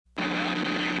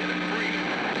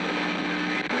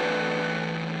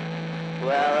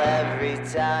every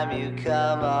time you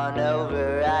come on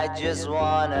over, I just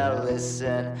wanna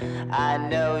listen. I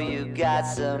know you got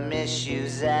some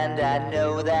issues, and I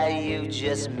know that you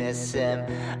just miss him.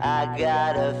 I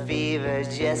got a fever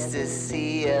just to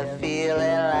see you feeling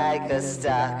like a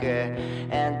stalker,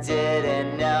 and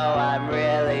didn't know I'm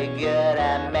really good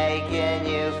at making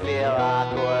you feel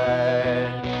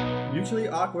awkward. Mutually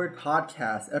Awkward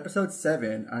Podcast, Episode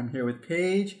 7. I'm here with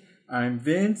Paige. I'm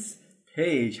Vince.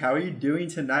 Paige, how are you doing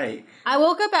tonight? I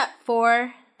woke up at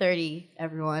 4:30,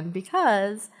 everyone,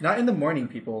 because... Not in the morning,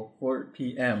 people. 4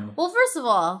 p.m. Well, first of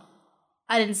all,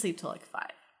 I didn't sleep till like 5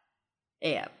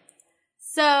 a.m.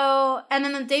 So, and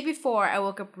then the day before, I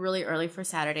woke up really early for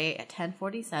Saturday at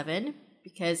 10:47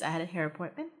 because I had a hair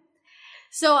appointment.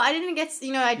 So I didn't get,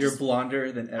 You're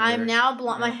blonder than ever. I'm now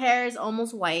blonde. My hair is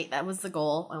almost white. That was the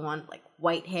goal. I want like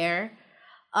white hair.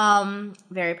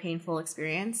 Very painful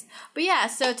experience. But yeah,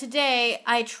 so today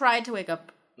I tried to wake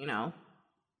up,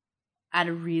 at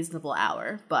a reasonable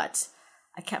hour, but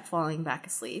I kept falling back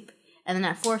asleep. And then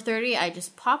at 4:30, I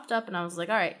just popped up and I was like,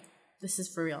 all right, this is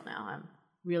for real now. I'm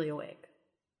really awake.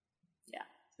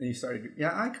 And you started,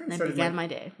 I kind of started my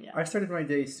day. Yeah. I started my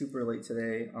day super late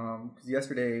today. Because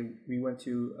yesterday we went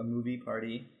to a movie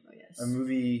party. Oh yes. A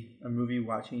movie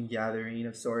watching gathering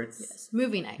of sorts. Yes.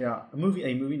 Movie night. Yeah, a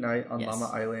movie night on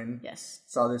Llama Island. Yes.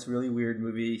 Saw this really weird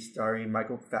movie starring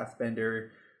Michael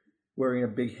Fassbender wearing a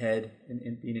big head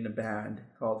and being in a band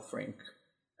called Frank.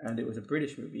 And it was a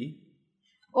British movie.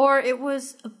 Or it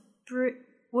was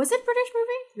was it British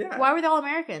movie? Yeah. Why were they all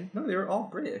American? No, they were all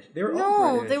British. They were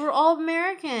all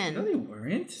American. No, they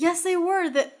weren't. Yes, they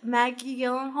were. Maggie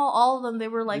Gyllenhaal, all of them, they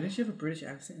were like... Didn't she have a British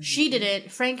accent? She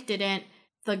didn't. Frank didn't.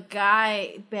 The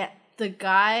guy,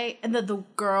 and the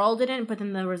girl didn't, but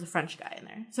then there was a French guy in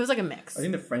there. So it was like a mix. I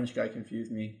think the French guy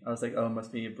confused me. I was like, oh, it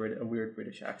must be a weird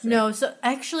British accent. No, so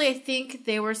actually I think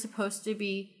they were supposed to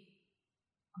be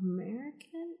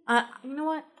American? You know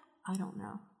what? I don't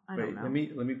know. I don't know.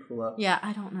 Let me pull up. Yeah,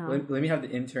 I don't know. Let me have the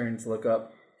interns look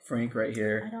up Frank right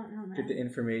here. I don't know, man. Get the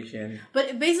information.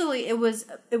 But basically, it was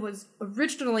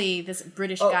originally this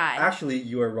British guy. Actually,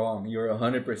 you are wrong. You are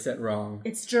 100% wrong.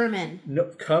 It's German.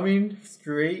 No, coming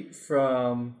straight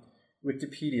from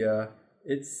Wikipedia,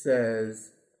 it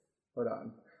says... Hold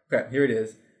on. Okay, here it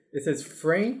is. It says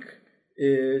Frank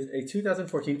is a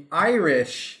 2014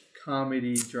 Irish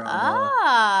comedy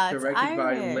drama directed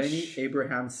by Lenny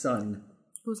Abraham's son.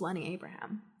 Who's Lenny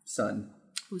Abraham? Son.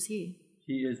 Who's he?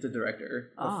 He is the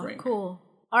director of Frank. Cool.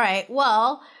 All right.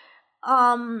 Well,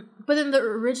 but then the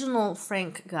original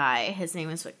Frank guy, his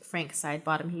name is like Frank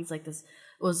Sidebottom. He's like this.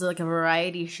 It was like a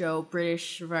variety show,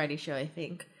 British variety show, I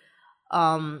think.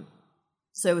 So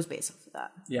it was based off of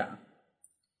that. Yeah.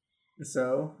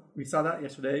 So we saw that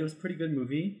yesterday. It was a pretty good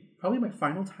movie. Probably my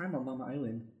final time on Llama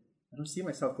Island. I don't see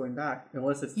myself going back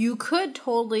unless it's... You could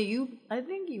totally. I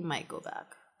think you might go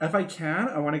back. If I can,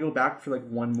 I want to go back for like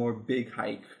one more big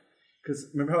hike. Because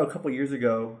remember how a couple years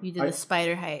ago... You did the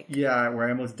spider hike. Yeah, where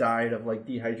I almost died of like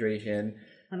dehydration.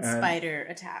 And spider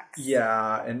attacks.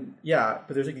 Yeah,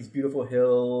 but there's like these beautiful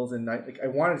hills and I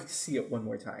wanted to see it one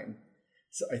more time.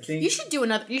 So I think... You should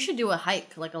do a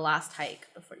hike, like a last hike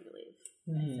before you leave,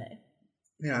 I'd say.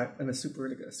 Yeah, and a super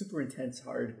intense,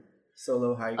 hard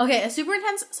solo hike. Okay, a super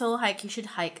intense solo hike, you should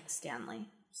hike Stanley.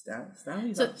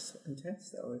 Stanley's not intense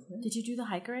though, isn't it? Did you do the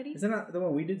hike already? Isn't that the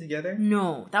one we did together?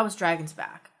 No, that was Dragon's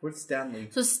Back. What's Stanley?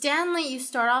 So Stanley, you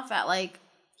start off at like...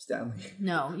 Stanley.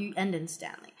 No, you end in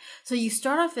Stanley. So you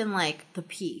start off in like the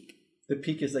peak. The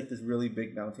peak is like this really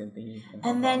big mountain thingy.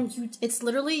 And then it's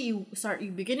literally, you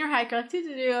begin your hike, you're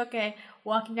like, okay,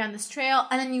 walking down this trail,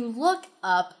 and then you look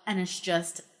up and it's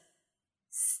just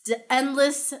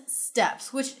endless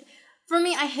steps, which... For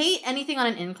me, I hate anything on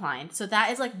an incline, so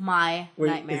that is like my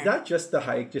nightmare. Is that just the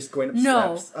hike, just going up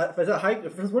steps?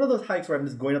 If it's one of those hikes where I'm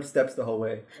just going up steps the whole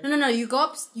way. No. You go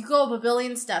up a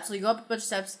billion steps. So you go up a bunch of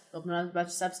steps, up another bunch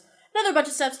of steps, another bunch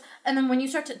of steps, and then when you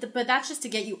start to, but that's just to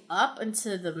get you up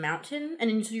into the mountain,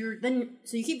 and then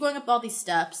so you keep going up all these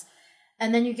steps,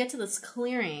 and then you get to this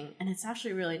clearing, and it's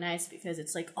actually really nice because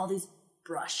it's like all these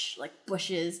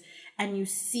bushes, and you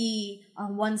see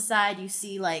on one side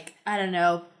like, I don't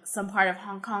know, some part of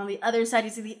Hong Kong, the other side you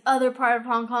see the other part of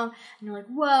Hong Kong, and you're like,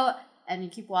 whoa, and you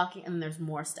keep walking, and there's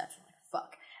more steps. You're like,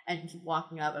 fuck, and you keep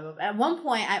walking up. At one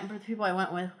point, the people I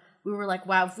went with, we were like,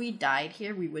 wow, if we died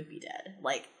here, we would be dead.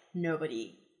 Like,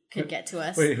 nobody could get to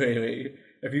us. Wait.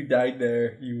 If you died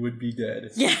there, you would be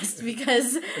dead. Yes,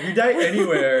 because... If you died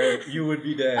anywhere, you would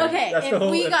be dead. Okay,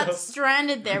 if we got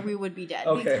stranded there, we would be dead.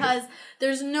 Okay. Because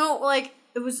there's no, like,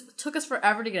 took us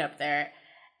forever to get up there.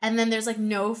 And then there's, like,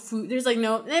 no food. There's, like,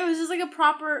 no... It was just, like, a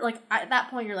proper... Like, at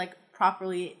that point, you're, like,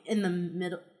 properly in the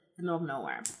middle of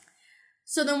nowhere.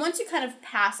 So then once you kind of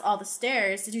pass all the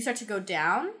stairs, you start to go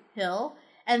downhill,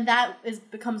 and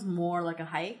becomes more like a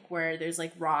hike where there's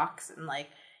like rocks and like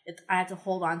I had to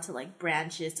hold on to like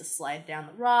branches to slide down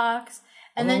the rocks,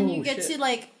 and then you get to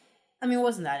like, I mean, it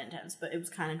wasn't that intense, but it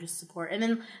was kind of just support. And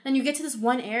then you get to this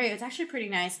one area. It's actually pretty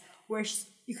nice where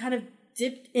you kind of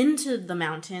dipped into the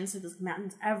mountains. So there's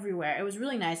mountains everywhere. It was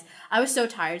really nice. I was so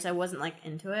tired, so I wasn't like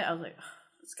into it. I was like,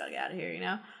 just gotta get out of here, you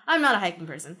know? I'm not a hiking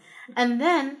person. And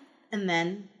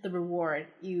then the reward,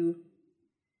 you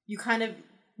kind of,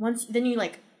 then you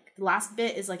like, the last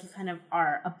bit is like you kind of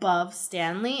are above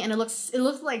Stanley, and it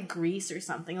looked like Greece or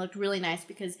something. It looked really nice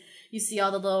because you see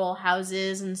all the little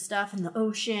houses and stuff and the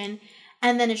ocean,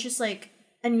 and then it's just like,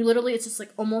 and it's just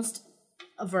like almost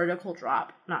a vertical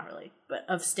drop, not really, but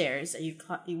of stairs that you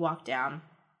walk down.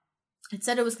 It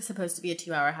said it was supposed to be a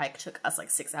 2-hour hike. It took us like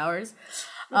 6 hours.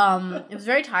 It was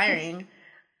very tiring,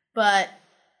 but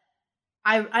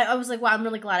I was like, wow, I'm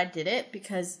really glad I did it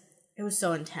because it was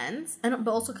so intense, but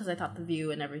also because I thought the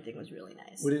view and everything was really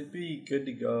nice. Would it be good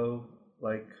to go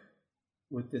like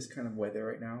with this kind of weather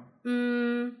right now?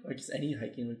 Like just any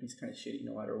hiking would be kind of shitty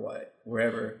no matter what,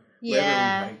 wherever we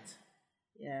hiked.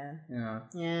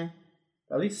 Yeah.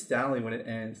 At least Stanley, when it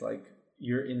ends, like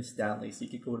you're in Stanley, so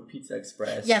you could go to Pizza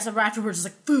Express. Yeah, so afterwards,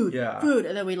 just like food,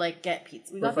 and then we like get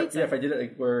pizza. We got pizza. If I did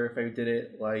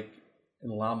it like in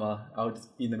Lama, I would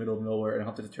just be in the middle of nowhere and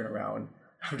have to turn around.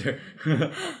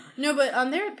 No,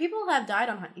 but people have died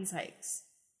on these hikes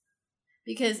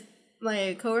because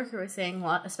my coworker was saying a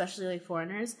lot, especially like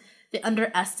foreigners, they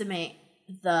underestimate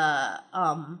a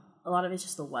lot of it's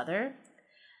just the weather.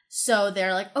 So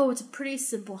they're like, oh, it's a pretty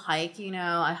simple hike, you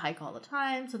know, I hike all the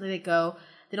time. So they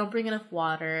don't bring enough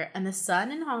water, and the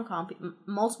sun in Hong Kong,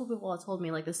 multiple people have told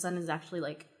me like the sun is actually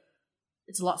like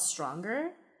it's a lot stronger.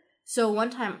 So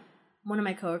one time, one of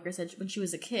my coworkers said when she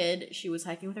was a kid, she was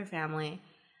hiking with her family.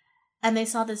 And they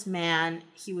saw this man,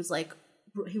 he was like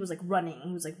running.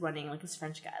 He was like running, like this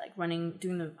French guy, like running,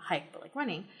 doing the hike, but like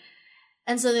running.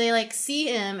 And so they like see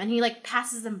him and he like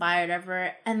passes them by or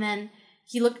whatever. And then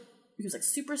he was like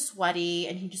super sweaty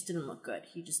and he just didn't look good.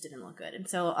 And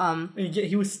so, and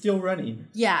he was still running.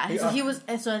 Yeah.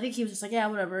 So I think he was just like, yeah,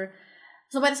 whatever.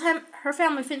 So by the time her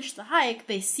family finished the hike,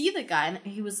 they see the guy and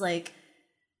he was like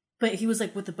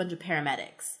with a bunch of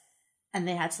paramedics. And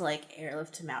they had to, like,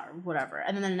 airlift him out or whatever.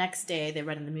 And then the next day, they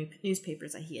read in the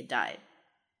newspapers that he had died.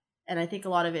 And I think a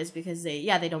lot of it is because they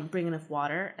don't bring enough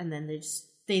water. And then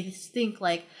they think,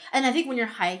 like... And I think when you're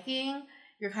hiking,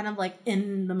 you're kind of, like,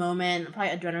 in the moment,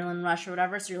 probably adrenaline rush or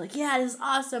whatever. So you're like, yeah, this is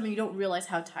awesome. And you don't realize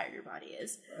how tired your body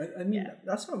is. I mean,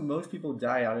 that's how most people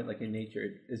die out in nature.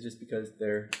 Is just because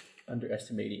they're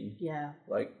underestimating,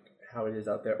 like, how it is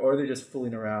out there. Or they're just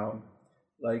fooling around.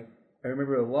 Like... I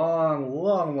remember a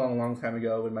long time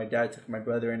ago when my dad took my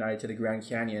brother and I to the Grand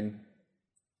Canyon.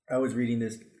 I was reading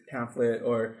this pamphlet,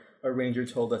 or a ranger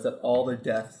told us that all the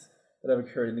deaths that have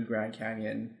occurred in the Grand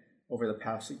Canyon over the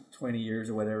past 20 years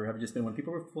or whatever have just been when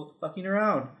people were fucking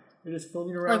around. They're just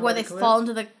fooling around. Like where they fall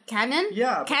into the canyon?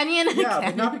 Yeah. Canyon? Yeah,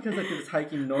 canyon. But not because like they're just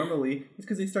hiking normally. It's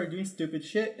because they start doing stupid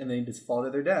shit and they just fall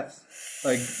to their deaths.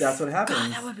 Like, that's what happens.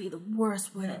 God, that would be the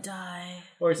worst way to die.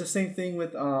 Or it's the same thing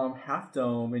with Half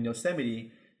Dome in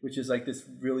Yosemite, which is like this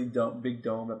really big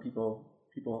dome that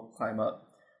people climb up.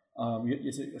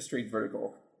 It's a straight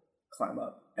vertical climb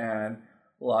up. And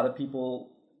a lot of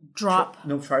people... A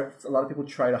lot of people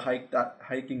try to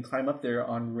hike and climb up there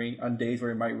on days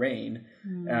where it might rain,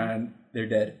 and they're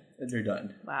dead. They're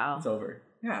done. Wow, it's over.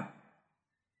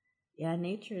 Yeah,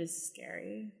 nature is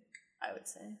scary, I would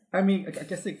say. I mean, I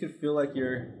guess they could feel like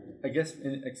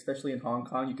especially in Hong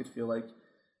Kong, you could feel like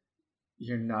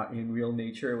you're not in real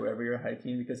nature wherever you're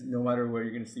hiking, because no matter where,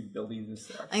 you're going to see buildings and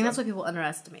stuff. I think that's why people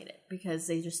underestimate it, because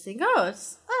they just think,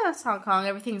 it's Hong Kong,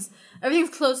 everything's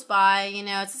close by, you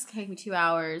know, it's just going to take me 2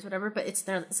 hours, whatever. But it's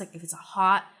there. It's like if it's a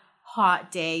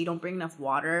hot day, you don't bring enough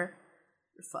water,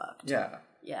 you're fucked.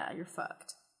 Yeah, you're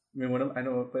fucked. I mean,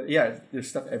 there's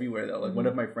stuff everywhere though. Like one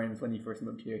of my friends, when he first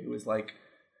moved here, he was like,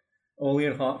 only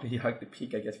in Hong Kong, he hiked the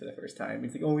peak, I guess, for the first time.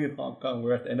 He's like, only in Hong Kong,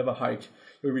 we're at the end of a hike,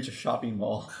 we reach a shopping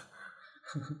mall.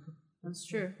 That's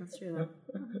true though.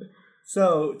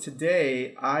 So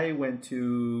today I'm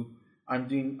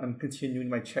continuing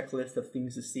my checklist of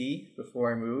things to see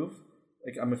before I move.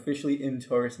 Like, I'm officially in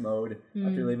tourist mode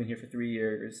after living here for 3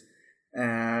 years.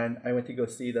 And I went to go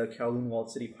see the Kowloon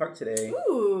Walled City Park today.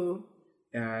 Ooh.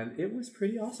 And it was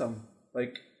pretty awesome.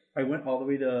 Like, I went all the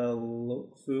way to Lo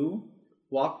Phu,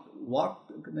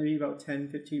 walked maybe about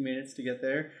 10-15 minutes to get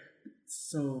there.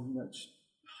 So much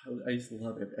I just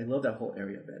love it. I love that whole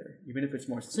area better, even if it's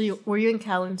more. So were you in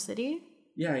Kowloon City?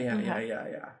 Yeah. Okay.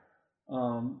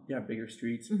 Yeah, bigger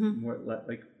streets, Mm-hmm. more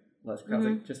like less crowds.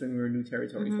 Like just when we were in New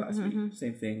Territories last week,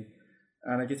 same thing.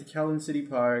 And I get to Kowloon City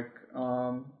Park.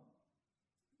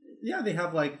 Yeah, they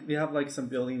have like some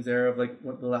buildings there of like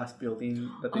what the last building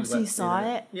that they Oh, so you left saw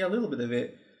there. it? Yeah, a little bit of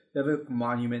it. They have a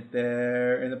monument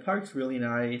there, and the park's really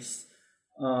nice.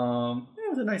 Yeah, it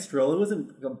was a nice stroll. It wasn't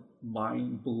like a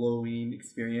mind-blowing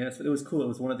experience, but it was cool. It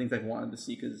was one of the things I wanted to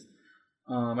see because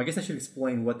I guess I should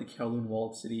explain what the Kowloon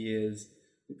Walled City is.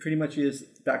 It pretty much is,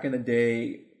 back in the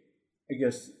day, I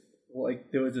guess,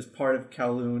 like there was this part of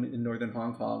Kowloon in northern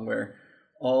Hong Kong where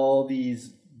all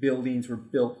these buildings were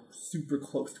built super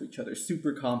close to each other,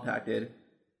 super compacted.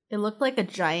 It looked like a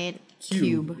giant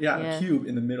cube. Yeah, a cube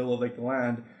in the middle of like the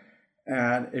land.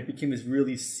 And it became this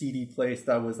really seedy place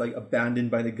that was like abandoned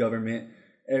by the government.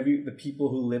 The people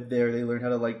who lived there, they learned how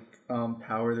to like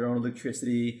power their own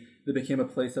electricity. It became a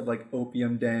place of like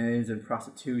opium dens and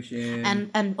prostitution.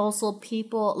 And also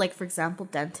people, like for example,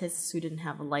 dentists who didn't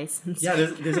have a license. Yeah,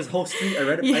 there's this whole street.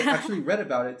 I actually read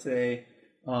about it today.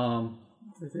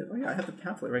 Is it? Oh yeah, I have the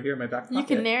pamphlet right here in my back pocket. You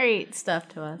can narrate stuff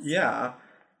to us. Yeah.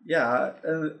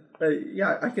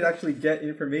 I could actually get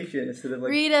information instead of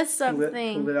like read us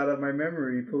something. Pull it out of my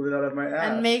memory, pull it out of my ass,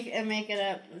 and make it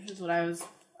up, which is what I always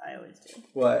do.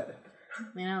 What?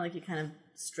 You know, like you kind of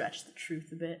stretch the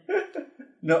truth a bit.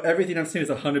 No, everything I'm saying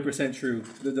is 100% true.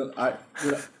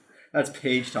 That's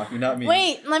Paige talking, not me.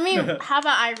 Wait, how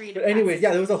about I read it? But anyways, yeah,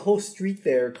 there was a whole street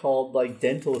there called like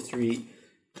Dental Street.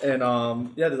 And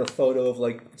there's a photo of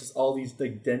like just all these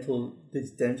like dental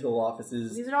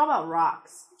offices. These are all about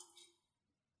rocks.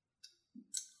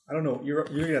 I don't know. You're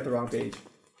looking at the wrong page.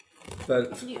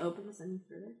 But Can you open this any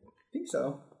further? I think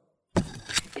so.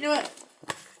 You know what?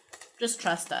 Just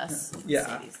trust us.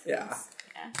 Yeah.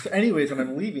 So anyways, when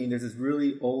I'm leaving, there's this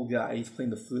really old guy. He's playing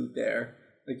the flute there.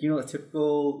 Like, you know, a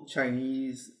typical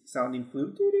Chinese sounding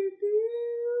flute.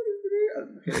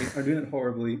 Okay, I'm doing it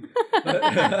horribly.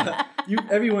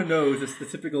 Everyone knows it's the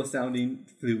typical sounding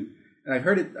flute. And I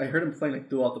heard him playing like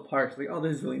throughout the park. So like, oh,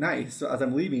 this is really nice. So as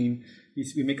I'm leaving,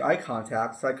 we make eye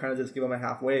contact. So I kind of just give him a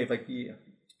half wave, like, yeah,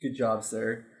 good job,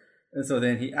 sir. And so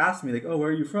then he asked me like, oh, where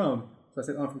are you from? So I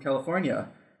said, oh, I'm from California.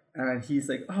 And he's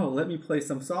like, oh, let me play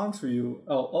some songs for you.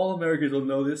 Oh, all Americans will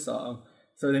know this song.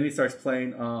 So then he starts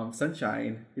playing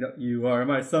Sunshine. You know, you are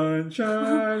my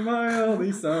sunshine, my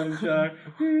only sunshine.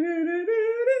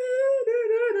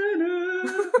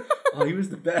 Oh, he was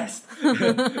the best.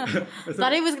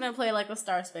 Thought he was gonna play like the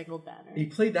Star Spangled Banner. He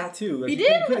played that too. Like, he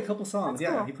did? He played a couple songs.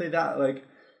 That's cool. He played that. Like,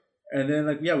 and then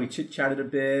like we chit chatted a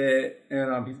bit,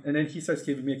 and then he starts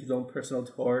giving me like, his own personal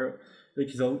tour, like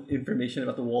his own information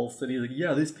about the Walled City. Like,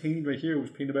 yeah, this painting right here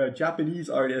was painted by a Japanese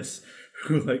artist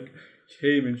who like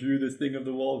came and drew this thing of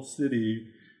the Walled City.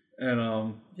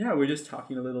 And we're just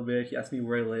talking a little bit. He asked me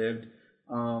where I lived.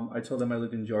 I told him I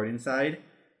lived in Jordenside.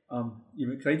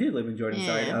 Even because I did live in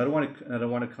Jordenside, and I don't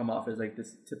want to come off as like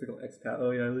this typical expat.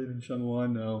 Oh yeah, I live in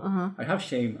Sheung-Wan. No, I have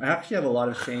shame. I actually have a lot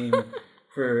of shame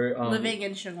for living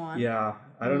in Sheung-Wan. Yeah,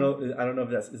 I don't know if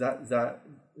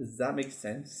does that make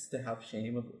sense to have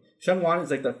shame? Sheung-Wan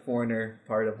is like the foreigner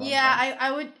part of Hong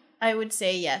Kong. I would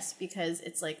say yes, because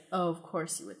it's like, oh, of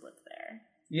course you would live there.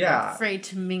 Yeah, You're afraid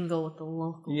to mingle with the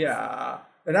locals. Yeah.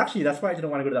 And actually, that's why I didn't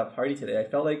want to go to that party today. I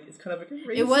felt like it's kind of like a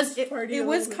racist party. It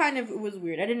was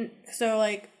weird. I didn't. So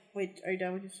like, wait, are you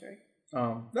done with your story?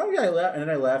 No, yeah, I left, and then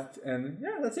I left, and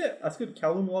yeah, that's it. That's good.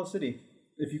 Kowloon Walled City.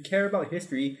 If you care about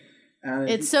history, and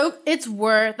it's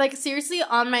worth, like, seriously,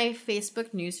 on my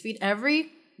Facebook newsfeed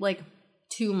every like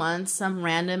 2 months, some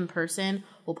random person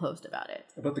will post about it.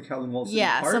 About the Kowloon Walled City.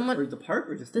 Yeah, park, someone, or the park,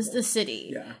 or just the city.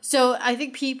 Yeah. So I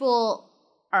think people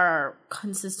are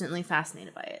consistently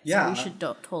fascinated by it. Yeah. So we should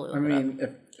totally look it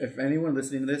up. If anyone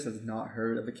listening to this has not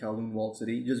heard of the Kowloon Walled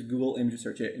City, just Google image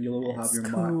search it, and you'll have your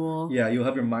mind. Yeah, you'll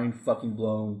have your mind fucking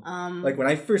blown. Like when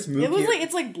I first moved here,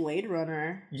 it's like Blade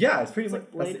Runner. Yeah, it's pretty much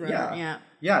like Blade Runner.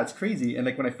 Yeah, it's crazy. And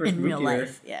like when I first moved here,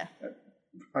 life,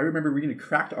 I remember reading a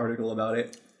Cracked article about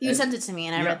it. You sent it to me,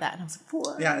 and I read that, and I was like,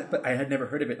 what? Yeah, but I had never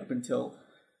heard of it up until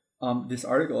this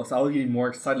article. So I was getting more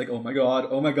excited, like, oh my god,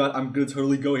 I'm gonna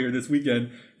totally go here this weekend.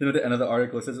 Then at the end of the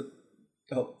article, it says,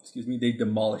 they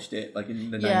demolished it, like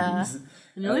in the 90s.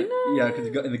 And you're like, no. Yeah, because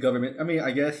in the government, I mean,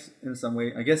 I guess in some way,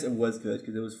 it was good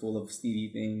because it was full of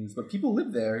seedy things, but people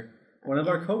lived there. One of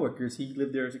our coworkers, he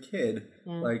lived there as a kid.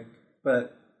 Yeah.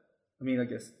 But I mean, I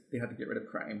guess they had to get rid of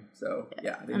crime, so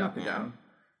they knocked it down.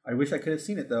 I wish I could have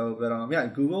seen it though, but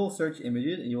Google search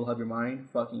images and you'll have your mind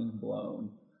fucking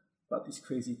blown about these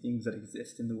crazy things that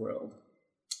exist in the world.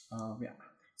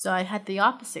 So I had the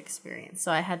opposite experience.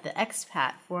 So I had the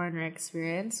expat foreigner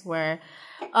experience where,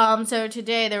 so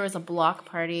today there was a block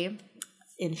party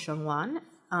in Shangwan,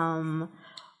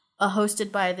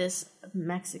 hosted by this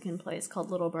Mexican place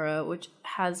called Little Burro, which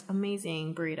has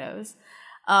amazing burritos.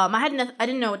 I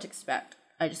didn't know what to expect.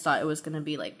 I just thought it was gonna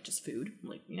be like just food,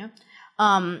 like, you know.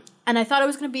 And I thought it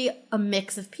was gonna be a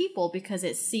mix of people because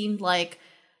it seemed like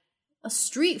a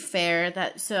street fair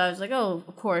so I was like, oh,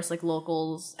 of course, like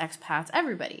locals, expats,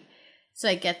 everybody. So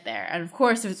I get there, and of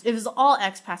course it was all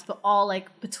expats, but all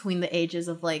like between the ages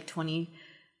of like 20,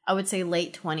 I would say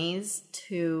late 20s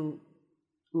to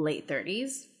late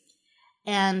 30s.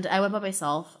 And I went by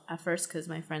myself at first because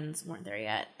my friends weren't there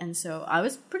yet, and so I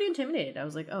was pretty intimidated. I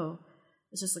was like, oh,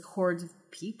 it's just like hordes of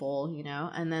people, you know,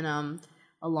 and then a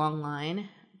long line.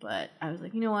 But I was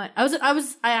like, you know what?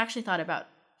 I actually thought about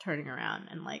turning around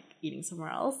and like eating somewhere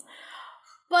else.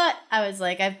 But I was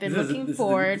like, I've been looking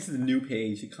forward. This is a new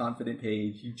page, a confident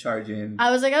page. You charge in. I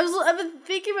was like, I've been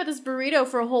thinking about this burrito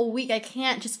for a whole week. I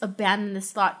can't just abandon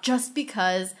this thought just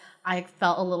because I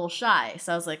felt a little shy.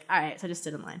 So I was like, all right. So I just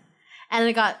stood in line, and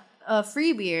I got a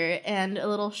free beer and a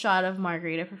little shot of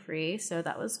margarita for free. So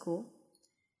that was cool.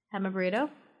 Had my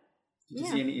burrito. Did you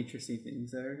see any interesting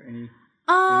things there? Any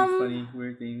funny,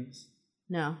 weird things?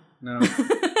 No.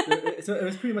 So it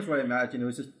was pretty much what I imagined. It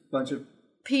was just a bunch of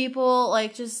people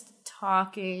like just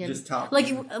talking. And, like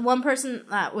one person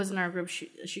that was in our group,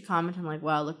 she commented like,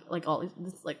 "Wow, look, like all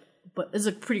this like, but it's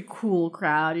a pretty cool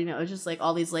crowd." You know, it's just like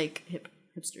all these like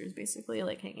hipsters basically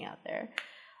like hanging out there.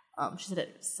 She said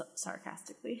it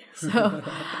sarcastically. So,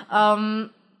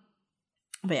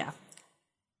 but yeah,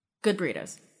 good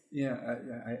burritos. Yeah,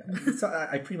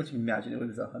 I pretty much imagined it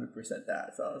was 100%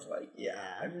 that. So I was like,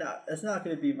 that's not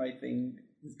going to be my thing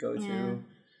to go to.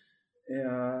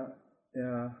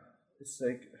 Yeah. It's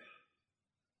like,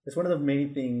 it's one of the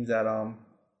main things that,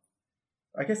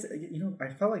 I guess, you know, I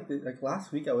felt like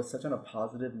last week I was such on a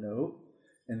positive note.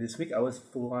 And this week I was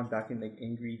full on back in like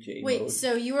angry J mode. Wait,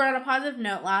 so you were on a positive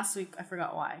note last week. I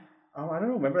forgot why. I don't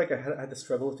know. Remember, like I had the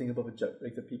struggle of thinking about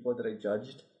the people that I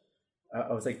judged.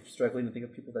 I was like struggling to think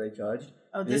of people that I judged.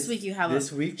 Oh, this week you have.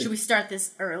 This week, should we start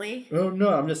this early? Oh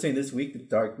no, I'm just saying this week the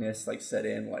darkness like set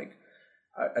in. Like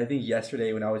I think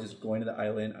yesterday when I was just going to the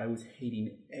island, I was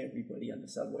hating everybody on the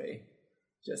subway.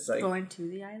 Just like going to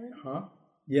the island. Huh?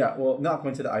 Yeah. Well, not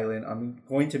going to the island. I'm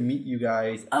going to meet you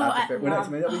guys at the fair. When I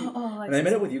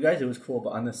met up with you guys, it was cool. But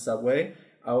on the subway,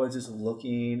 I was just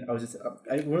looking. I was just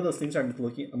one of those things where I'm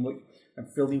looking. I'm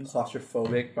feeling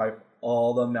claustrophobic by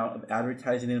all the amount of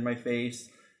advertising in my face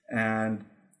and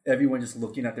everyone just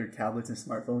looking at their tablets and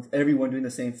smartphones, everyone doing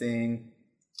the same thing.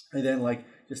 And then like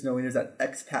just knowing there's that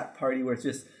expat party where it's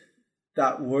just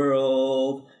that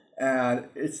world, and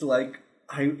it's like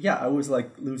I was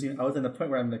like losing. I was at the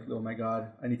point where I'm like, oh my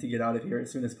god, I need to get out of here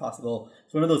as soon as possible.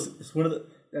 It's one of the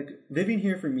like living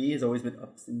here for me has always been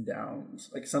ups and downs.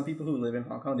 Like some people who live in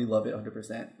Hong Kong, they love it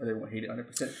 100% or they won't hate it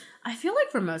 100%. I feel like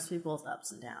for most people it's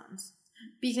ups and downs.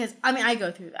 Because, I mean, I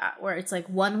go through that, where it's like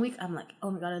 1 week, I'm like,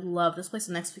 oh my god, I love this place.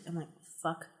 The next week, I'm like,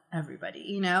 fuck everybody,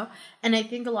 you know? And I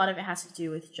think a lot of it has to do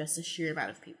with just the sheer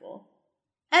amount of people.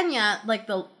 And yeah, like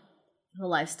the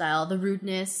lifestyle, the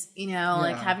rudeness, you know,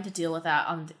 like having to deal with that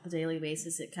on a daily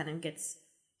basis, it kind of gets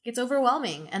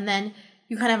overwhelming. And then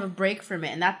you kind of have a break from it.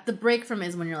 And that the break from it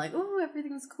is when you're like, oh,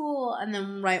 everything's cool. And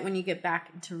then right when you get back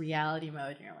into reality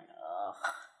mode, you're like, oh.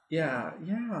 Yeah,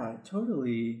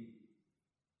 totally.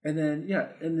 And then,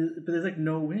 but there's like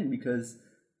no win because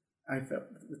I felt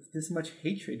this much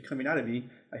hatred coming out of me.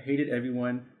 I hated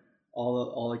everyone,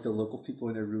 all like the local people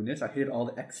and their rudeness. I hated all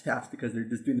the expats because they're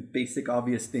just doing the basic,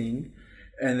 obvious thing.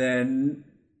 And then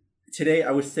today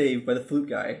I was saved by the flute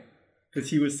guy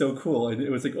because he was so cool. And it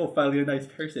was like, oh, finally a nice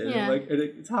person. Yeah. And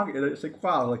it's like,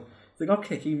 wow, like, it's like,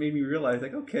 okay, he made me realize,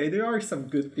 like, okay, there are some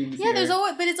good things here. There's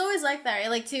always, but it's always like that. Right?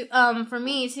 Like, too, for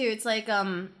me, too, it's like,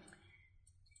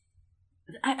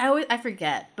 I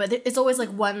forget, but it's always like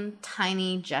one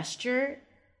tiny gesture.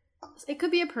 It could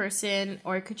be a person,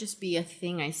 or it could just be a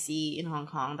thing I see in Hong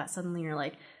Kong that suddenly you're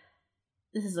like,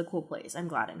 this is a cool place. I'm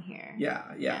glad I'm here.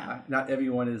 Yeah. Not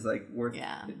everyone is like worth.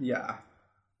 Yeah.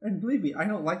 And believe me, I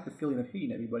don't like the feeling of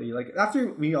hating everybody. Like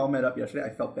after we all met up yesterday,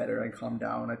 I felt better. I calmed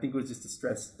down. I think it was just the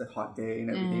stress, the hot day, and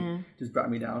everything just brought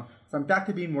me down. So I'm back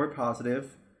to being more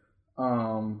positive.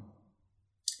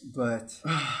 But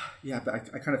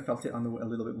I kind of felt it on a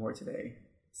little bit more today.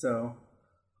 So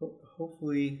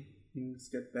hopefully things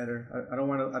get better. I don't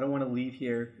want to leave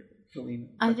here feeling.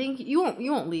 I think you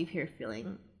won't leave here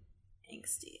feeling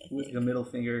angsty. With the middle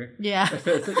finger. Yeah.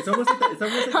 It's almost like that. It's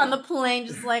almost like on the plane,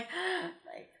 just like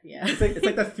Yeah. It's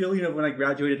like that feeling of when I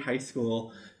graduated high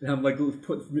school and I'm like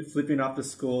flipping off the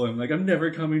school. I'm like, I'm never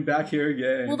coming back here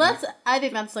again. Well, I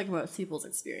think that's like most people's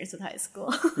experience with high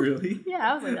school. Really?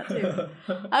 Yeah, I was like that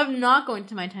too. I'm not going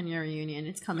to my 10-year reunion.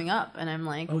 It's coming up, and I'm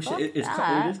like, oh shit! It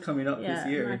is coming up this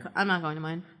year. I'm not going to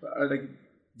mine. Like,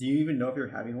 do you even know if you're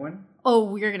having one? Oh,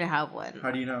 we're gonna have one. How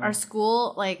do you know? Our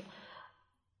school, like,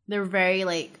 they're very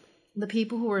like the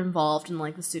people who were involved in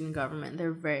like the student government.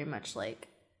 They're very much like,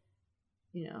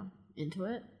 you know, into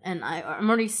it. And I'm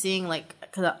already seeing like,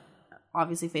 because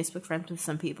obviously Facebook friends with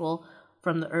some people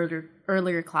from the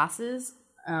earlier classes,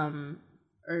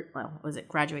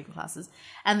 graduating classes,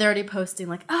 and they're already posting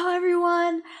like, oh,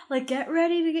 everyone, like, get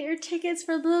ready to get your tickets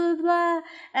for blah blah blah,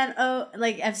 and oh,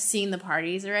 like, I've seen the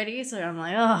parties already, so I'm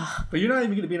like, oh. But you're not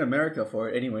even gonna be in America for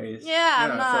it, anyways. Yeah,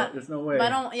 I'm not. So there's no way.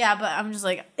 But but I'm just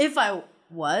like, if I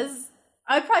was,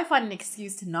 I'd probably find an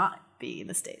excuse to not be in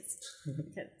the States. Because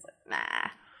it's like, nah.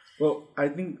 Well, I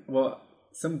think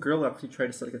some girl actually tried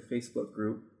to start like a Facebook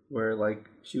group where like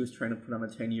she was trying to put on a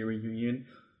 10-year reunion.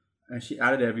 And she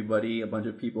added everybody, a bunch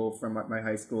of people from my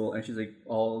high school, and she's like,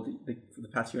 for the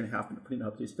past year and a half, been putting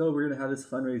up. She's like, oh, we're gonna have this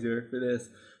fundraiser for this.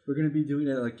 We're gonna be doing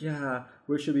it. Like, yeah,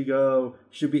 where should we go?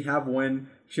 Should we have one?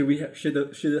 Should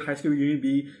the high school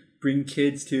reunion bring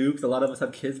kids too? Because a lot of us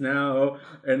have kids now,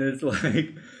 and it's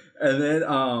like, and then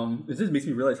it just makes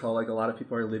me realize how like a lot of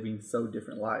people are living so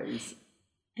different lives.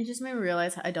 It just made me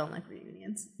realize I don't like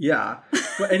reunions. Yeah,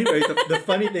 but anyway, the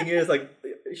funny thing is like,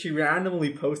 she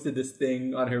randomly posted this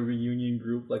thing on her reunion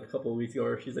group like a couple of weeks ago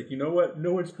where she's like, you know what?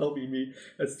 No one's helping me.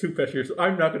 That's too precious. So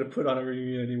I'm not going to put on a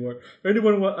reunion anymore. If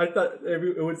anyone I thought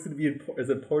it was going to be as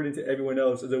important to everyone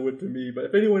else as it would to me. But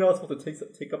if anyone else wants to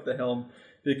take up the helm,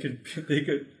 they could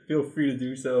feel free to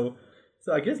do so.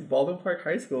 So I guess Baldwin Park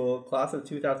High School, class of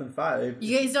 2005.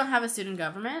 You guys don't have a student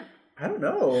government? I don't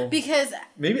know. Because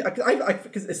maybe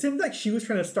because it seemed like she was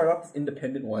trying to start off this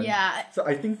independent one. Yeah. So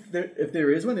I think if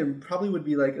there is one, there probably would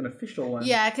be like an official one.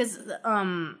 Yeah, because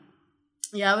I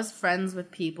was friends with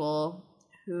people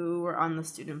who were on the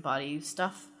student body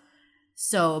stuff.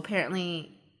 So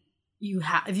apparently,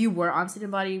 if you were on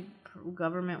student body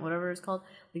government, whatever it's called,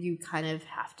 like you kind of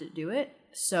have to do it.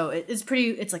 So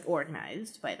it's like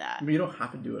organized by that. I mean, you don't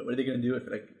have to do it. What are they going to do if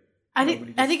like? I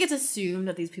think it's assumed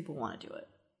that these people want to do it.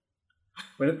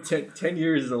 But 10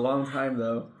 years is a long time,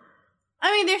 though.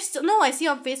 I mean, there's still... No, I see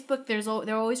on Facebook,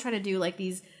 they're always trying to do, like,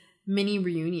 these mini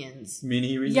reunions.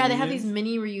 Mini reunions? Yeah, they have these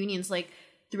mini reunions, like,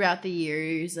 throughout the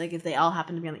years. Like, if they all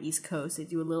happen to be on the East Coast, they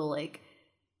do a little, like,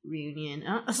 reunion.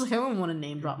 I was like, I don't want to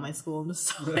name drop my school. I'm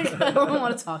just like, I don't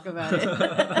want to talk about it.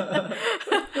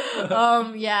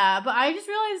 Yeah, but I just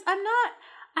realized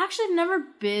I've never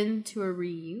been to a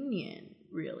reunion,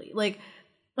 really. Like...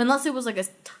 Unless it was like a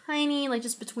tiny, like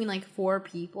just between like 4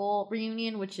 people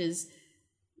reunion, which is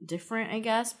different, I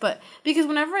guess. But because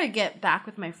whenever I get back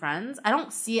with my friends, I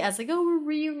don't see it as like, oh, we're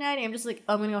reuniting. I'm just like,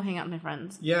 oh, I'm gonna go hang out with my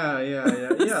friends. Yeah.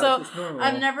 So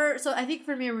So I think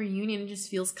for me, a reunion just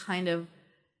feels kind of,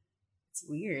 it's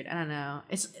weird. I don't know.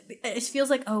 It feels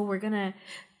like, oh, we're gonna.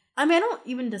 I mean, I don't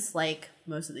even dislike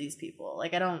most of these people.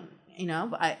 Like I don't,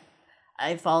 but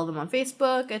I follow them on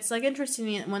Facebook. It's like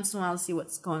interesting once in a while to see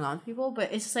what's going on with people,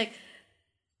 but it's just like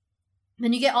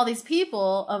then you get all these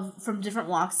people from different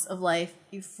walks of life.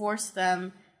 You force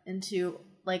them into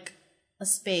like a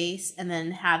space and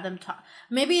then have them talk.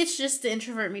 Maybe it's just the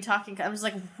introvert me talking. I'm just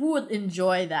like, who would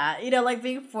enjoy that? Like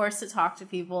being forced to talk to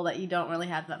people that you don't really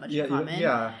have that much in common.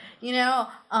 Yeah.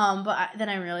 But then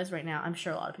I realize right now, I'm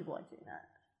sure a lot of people like doing that.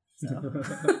 So.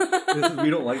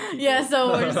 We don't like people. Yeah,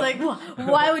 so we're just like, well,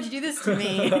 why would you do this to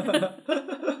me?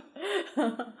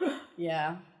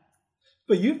 Yeah.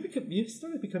 But you've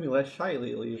started becoming less shy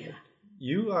lately. Like,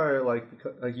 you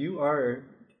are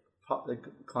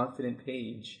confident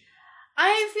Paige.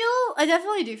 I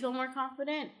definitely do feel more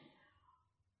confident,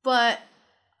 but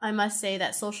I must say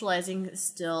that socializing is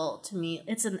still, to me,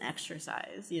 it's an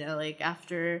exercise. Like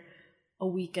after a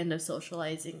weekend of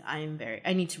socializing,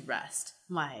 I need to rest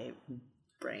my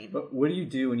brain. But what do you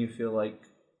do when you feel like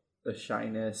the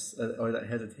shyness or that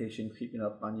hesitation creeping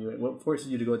up on you? And what forces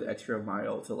you to go the extra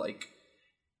mile to like?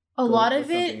 A lot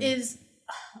of it is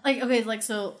like, okay, like,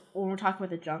 so when we're talking about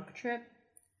the junk trip,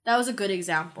 that was a good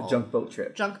example. The junk boat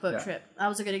trip. Trip. That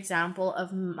was a good example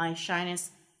of my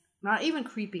shyness, not even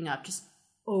creeping up, just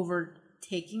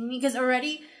overtaking me. Because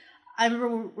already, I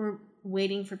remember we're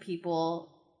waiting for people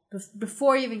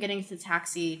before even getting into the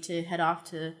taxi to head off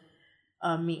to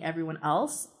meet everyone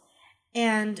else.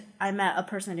 And I met a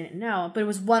person I didn't know, but it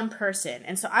was one person.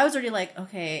 And so I was already like,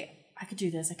 okay, I could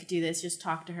do this, just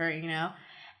talk to her,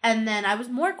 And then I was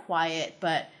more quiet,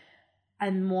 but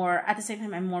I'm more, at the same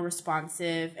time, I'm more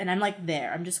responsive, and I'm like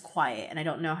there. I'm just quiet, and I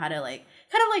don't know how to like,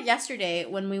 kind of like yesterday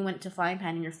when we went to Flying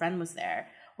Pan and your friend was there,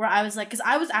 where I was like, because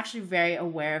I was actually very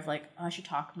aware of like, oh, I should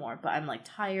talk more, but I'm like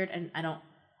tired, and I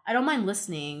don't mind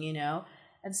listening, you know,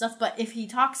 and stuff. But if he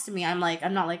talks to me, I'm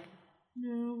not like,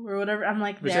 no, or whatever. I'm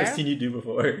like Which there. I've seen you do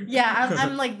before. Yeah,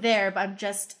 I'm like there, but I'm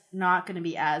just not gonna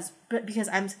be as, but because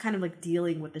I'm kind of like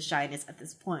dealing with the shyness at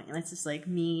this point, and it's just like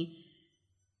me.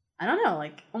 I don't know,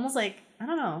 like almost like I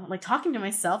don't know, like talking to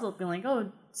myself. They'll be like,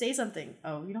 "Oh, say something."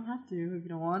 Oh, you don't have to if you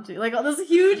don't want to. Like this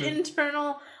huge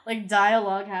internal like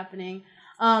dialogue happening.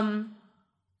 So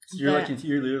you're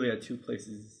you're literally at two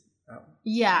places out.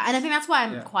 Yeah, and I think that's why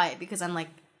I'm quiet, because I'm like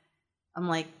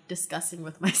discussing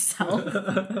with myself.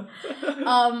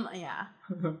 Yeah.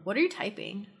 What are you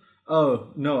typing? Oh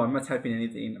no, I'm not typing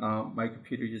anything. My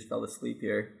computer just fell asleep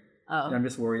here. Oh. And I'm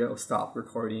just worried it'll stop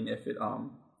recording if it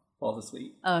falls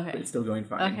asleep. Oh, okay. But it's still going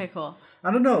fine. Okay, cool.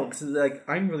 I don't know, because like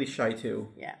I'm really shy too.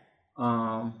 Yeah.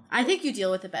 I think you deal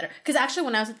with it better. Because actually,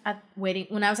 when I was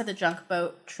at the junk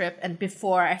boat trip, and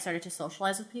before I started to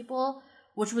socialize with people,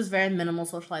 which was very minimal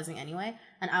socializing anyway,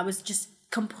 and I was just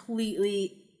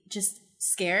completely just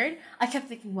scared. I kept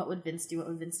thinking, what would Vince do? What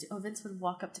would Vince do? Oh, Vince would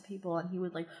walk up to people and he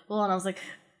would like, well, and I was like,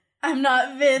 I'm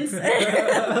not Vince.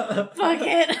 Fuck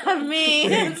it, I'm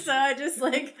me. And so I just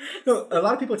like. No, a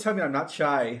lot of people tell me I'm not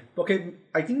shy. Okay,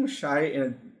 I think I'm shy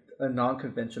in a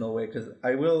non-conventional way, because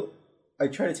I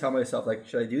try to tell myself, like,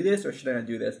 should I do this or should I not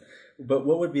do this? But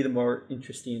what would be the more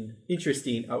interesting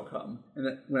outcome?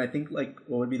 And when I think, like,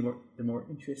 what would be the more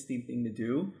interesting thing to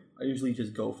do, I usually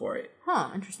just go for it.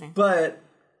 Huh, interesting. But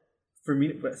for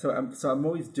me, so I'm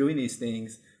always doing these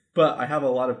things, but I have a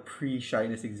lot of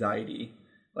pre-shyness anxiety.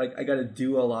 Like, I got to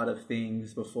do a lot of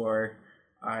things before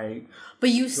I.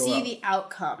 But you see the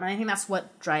outcome, and I think that's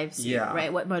what drives you,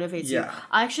 right? What motivates you.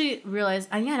 I actually realized,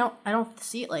 I don't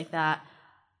see it like that,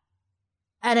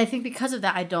 and I think because of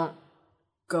that, I don't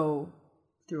go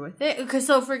through with it. Because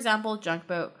for example, Junk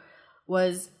Boat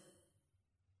was.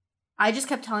 I just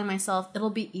kept telling myself it'll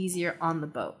be easier on the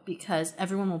boat because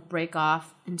everyone will break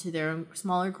off into their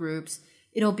smaller groups.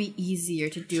 It'll be easier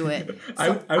to do it.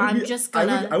 So I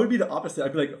would be the opposite.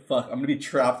 I'd be like, fuck, I'm gonna be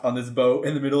trapped on this boat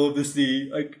in the middle of the sea.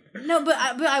 Like, no, but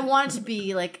I wanted to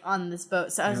be like on this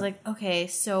boat. So I was like, okay,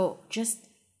 so just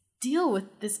deal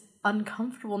with this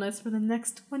uncomfortableness for the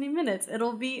next 20 minutes.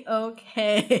 It'll be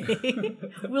okay.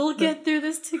 We'll get through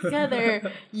this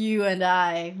together. You and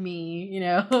I, me, you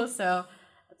know. So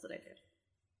that's what I did.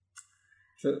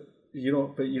 So you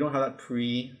don't have that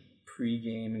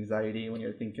pre-game anxiety when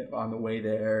you're thinking on the way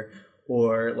there,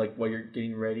 or like while you're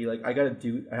getting ready. Like I have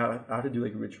to do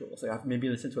like rituals. Like I have to maybe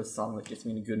listen to a song that gets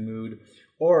me in a good mood,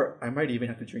 or I might even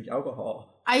have to drink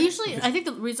alcohol. I think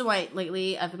the reason why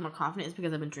lately I've been more confident is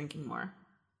because I've been drinking more.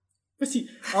 But see,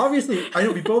 obviously, I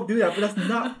know we both do that, but that's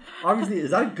not obviously.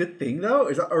 Is that a good thing though?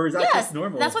 Is that just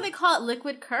normal? That's what they call it,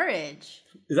 liquid courage.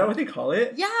 Is that what they call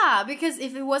it? Yeah, because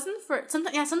if it wasn't for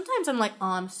sometimes I'm like, oh,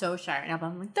 I'm so shy right now, but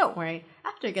I'm like, don't worry.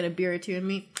 After I get a beer or two in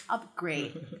me, I'll be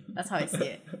great. That's how I see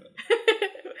it.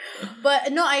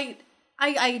 But no, I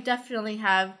definitely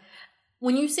have.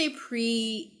 When you say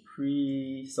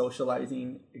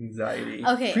pre-socializing anxiety,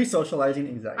 pre-socializing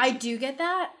anxiety, I do get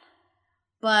that,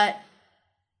 but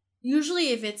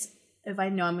usually if I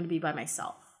know I'm going to be by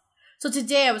myself. So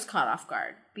today I was caught off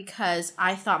guard because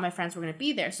I thought my friends were going to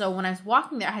be there. So when I was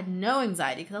walking there, I had no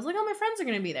anxiety because I was like, oh, my friends are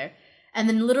going to be there. And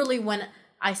then literally when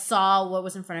I saw what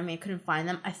was in front of me, I couldn't find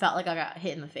them. I felt like I got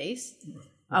hit in the face.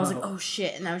 I was like, oh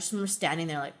shit. And I just remember standing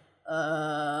there like,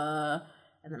 and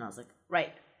then I was like,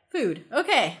 right, food.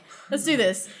 Okay, let's do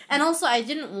this. And also I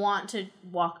didn't want to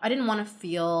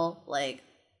feel like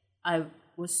I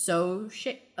was so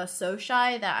shy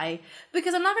that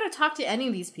because I'm not going to talk to any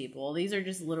of these people. These are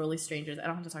just literally strangers. I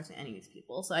don't have to talk to any of these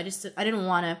people. So I didn't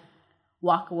want to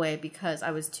walk away because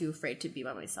I was too afraid to be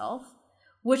by myself,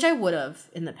 which I would have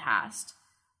in the past.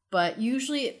 But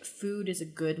usually food is a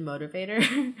good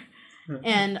motivator.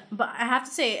 But I have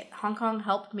to say Hong Kong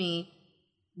helped me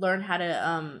learn how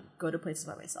to go to places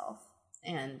by myself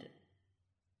and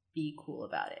be cool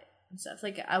about it and stuff.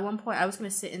 Like at one point I was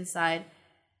going to sit inside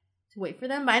to wait for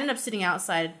them, but I ended up sitting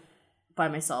outside by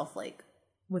myself, like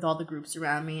with all the groups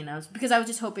around me, and I was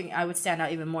just hoping I would stand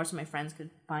out even more so my friends could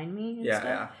find me and stuff.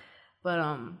 Yeah. But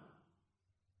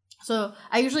so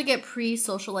I usually get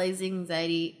pre-socializing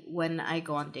anxiety when I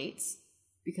go on dates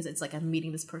because it's like I'm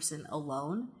meeting this person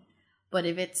alone. But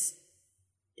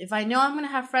if I know I'm gonna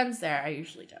have friends there, I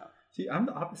usually don't. See, I'm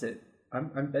the opposite.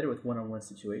 I'm better with one-on-one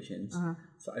situations.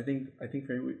 So I think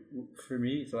for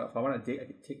me, so if I want to date, I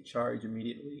could take charge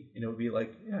immediately, and it'll be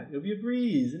like, yeah, it'll be a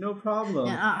breeze, no problem.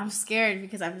 Yeah, I'm scared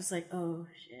because I'm just like, oh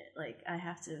shit, like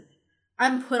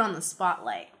I'm put on the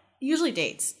spotlight. Usually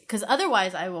dates, because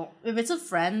otherwise I won't. If it's a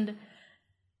friend,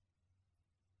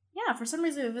 yeah, for some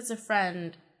reason, if it's a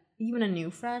friend, even a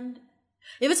new friend,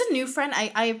 if it's a new friend,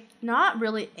 I'm not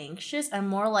really anxious. I'm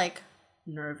more like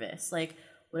nervous. Like,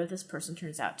 what if this person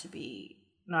turns out to be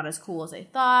not as cool as I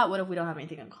thought? What if we don't have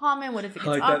anything in common? What if it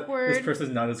gets awkward? This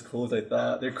person's not as cool as I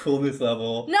thought. Their coolness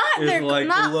level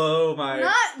below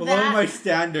my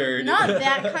standard. Not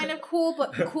that kind of cool,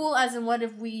 but cool as in what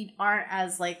if we aren't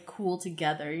as like cool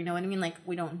together? You know what I mean? Like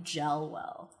we don't gel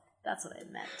well. That's what I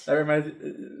meant. That reminds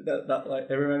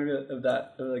me of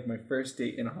that like my first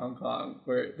date in Hong Kong,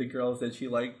 where the girl said she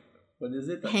liked. What is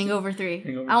it? Hangover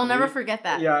 3. I'll never forget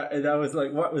that. Yeah, and that was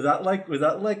like, what was that like? Was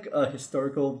that like a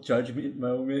historical judgment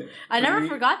moment? I never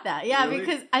forgot that. Yeah, really?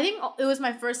 Because I think it was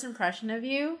my first impression of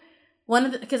you.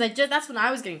 That's when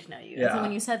I was getting to know you. Yeah. So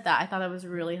when you said that, I thought it was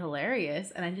really hilarious,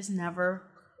 and I just never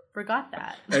forgot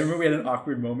that. I remember we had an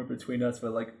awkward moment between us,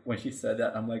 but like when she said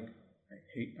that, I'm like,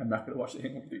 I'm not gonna watch the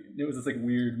Hangover 3. It was this like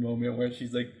weird moment where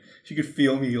she's like, she could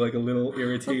feel me like a little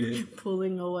irritated,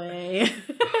 pulling away.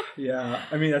 Yeah,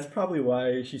 I mean that's probably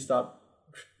why she stopped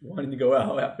wanting to go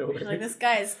out afterwards. She's like, this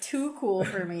guy is too cool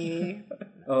for me.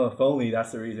 Oh, if only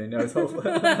that's the reason. No, it's hopeful.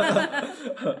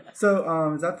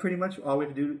 So, is that pretty much all we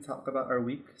have to do to talk about our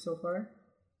week so far?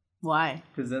 Why?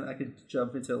 Because then I could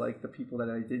jump into like the people that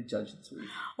I did judge this week.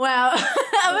 Wow.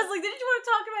 I was like, didn't you want to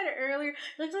talk about it earlier?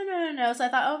 Like, no. So I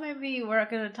thought, maybe we're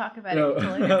going to talk about it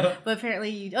later. But apparently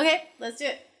you... Okay, let's do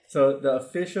it. So the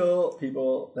official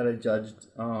people that I judged,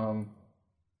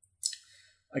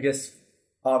 I guess,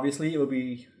 obviously it would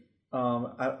be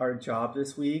at our job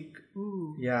this week.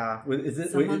 Ooh. Yeah. Is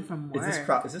this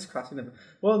crossing the...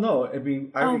 Well, no. I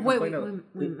mean...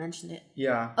 we mentioned it.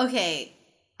 Yeah. Okay.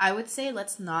 I would say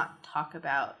let's not talk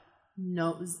about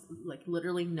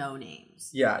literally no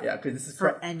names. Yeah, because this is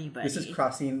for anybody. This is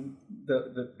crossing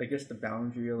the I guess the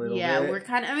boundary a little bit. Yeah, we're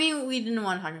kind of. I mean, we didn't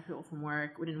want to talk about people from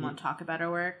work. We didn't want to talk about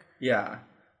our work. Yeah,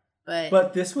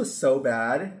 but this was so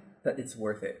bad that it's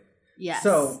worth it. Yes.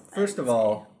 So first of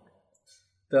all,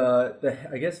 the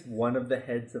I guess one of the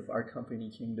heads of our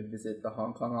company came to visit the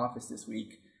Hong Kong office this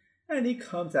week. And he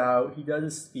comes out, he does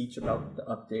a speech about the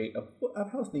update of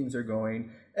how things are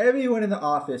going. Everyone in the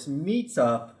office meets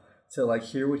up to like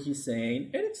hear what he's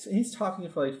saying. And he's talking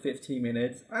for like 15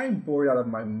 minutes. I'm bored out of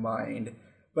my mind.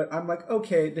 But I'm like,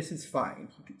 okay, this is fine.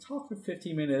 He could talk for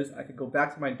 15 minutes. I could go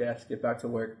back to my desk, get back to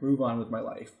work, move on with my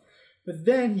life. But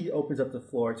then he opens up the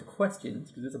floor to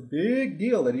questions because it's a big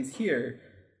deal that he's here.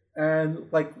 And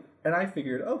I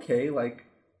figured, okay, like,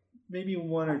 maybe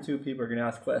one or two people are going to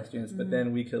ask questions, but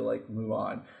then we could, like, move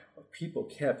on. People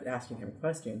kept asking him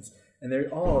questions, and they're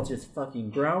all just fucking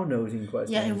brown-nosing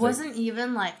questions. Yeah, it wasn't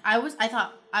even, like... I was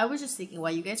just thinking, wow,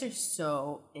 you guys are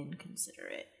so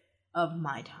inconsiderate of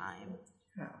my time.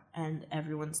 Yeah. And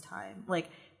everyone's time. Like,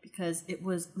 because it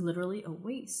was literally a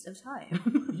waste of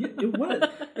time. Yeah, it was.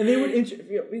 And they would...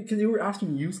 Because they were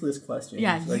asking useless questions.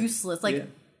 Yeah, useless. Like... Yeah.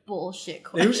 Bullshit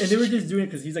question. They were just doing it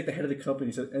because he's like the head of the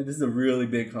company. So, and this is a really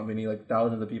big company, like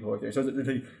thousands of people work there. So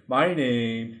like, my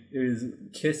name is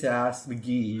Kiss Ass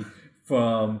McGee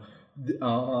from.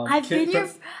 I've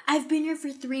been here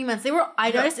for 3 months.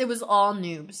 I noticed it was all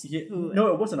noobs. Yeah, no,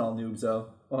 it wasn't all noobs though.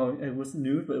 It was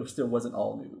noobs, but it still wasn't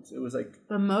all noobs. It was like.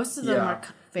 But most of them are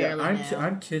fairly new.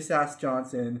 I'm Kiss Ass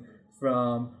Johnson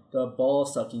from the Ball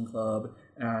Sucking Club,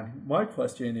 and my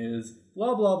question is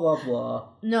blah blah blah blah.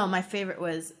 No, my favorite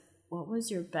was, what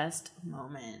was your best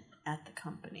moment at the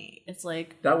company? It's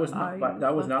like that was not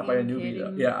by a newbie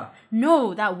though. Yeah.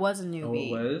 No, that was a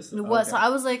newbie. Oh, it was? It was. Okay. So I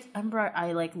was like,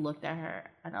 I like looked at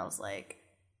her and I was like,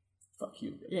 fuck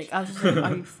you. Like, I was just like,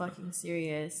 are you fucking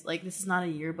serious? Like, this is not a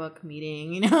yearbook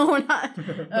meeting, you know? We're not.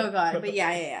 Oh god. But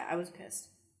yeah. I was pissed.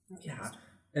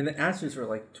 And the answers were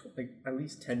like at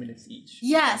least 10 minutes each.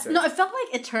 Yes. No, it felt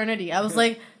like eternity. I was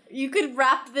like, you could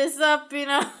wrap this up, you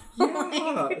know?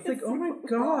 Yeah. It's like, oh my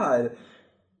god.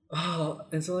 Oh,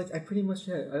 and so like I pretty much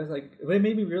I was like, but it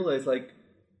made me realize like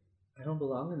I don't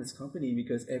belong in this company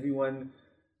because everyone.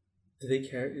 Do they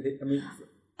care?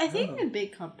 I think in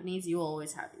big companies you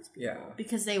always have these people. Yeah.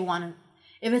 Because they want to.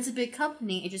 If it's a big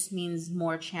company, it just means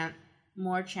more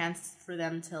chance for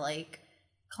them to like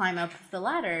climb up the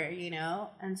ladder, you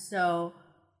know? And so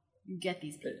you get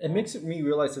these people. It makes me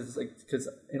realize it's like, because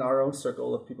in our own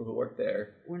circle of people who work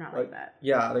there, we're not like that.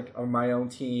 Yeah, like on my own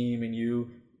team and you,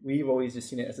 we've always just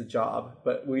seen it as a job,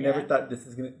 but we never thought this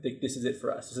is it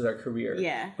for us. This is our career.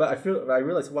 Yeah. But I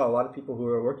realized, wow, a lot of people who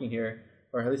are working here,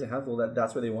 or at least a handful,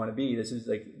 that's where they want to be. This is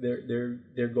like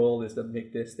their goal is to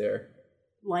make this their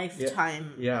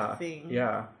lifetime thing.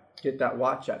 Yeah. Get that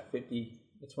watch at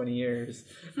 20 years.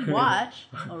 Watch?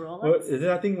 A Rolex? Well, is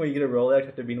that thing where you get a Rolex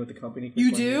after being with the company? For You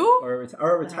 20 do? Years?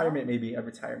 Or a retirement, maybe. A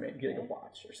retirement. You get like a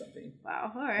watch or something.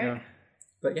 Wow, all right. Yeah.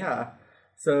 But yeah.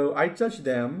 So I judged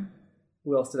them.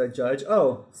 Who else did I judge?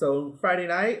 Oh, so Friday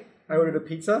night, I ordered a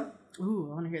pizza. Ooh,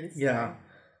 I want to hear this. Yeah.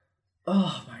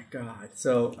 Oh my God.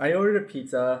 So I ordered a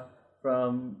pizza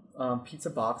from Pizza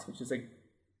Box, which is like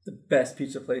the best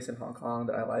pizza place in Hong Kong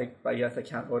that I like. But yes, I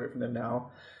can't order it from them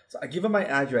now. So I give him my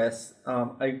address.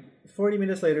 40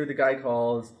 minutes later, the guy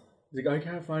calls. He's like, I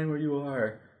can't find where you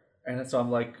are. And so I'm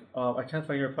like, I can't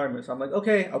find your apartment. So I'm like,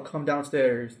 okay, I'll come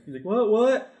downstairs. He's like,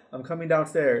 what? I'm coming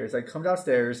downstairs. I come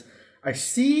downstairs. I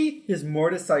see his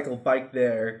motorcycle bike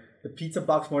there, the Pizza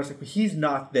Box motorcycle, but he's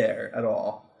not there at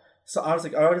all. So I was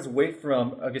like, I'll just wait for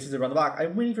him. I guess he's around the block.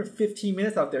 I'm waiting for 15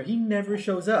 minutes out there. He never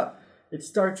shows up. It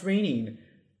starts raining.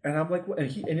 And I'm like,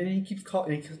 and then he keeps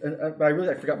calling. But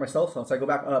I forgot my cell phone. So I go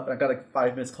back up and I got like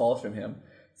 5 missed calls from him.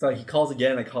 So he calls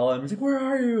again. I call him. He's like, where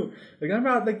are you? Like, I'm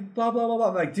out, like, blah, blah, blah, blah.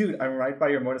 I'm like, dude, I'm right by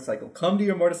your motorcycle. Come to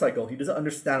your motorcycle. He doesn't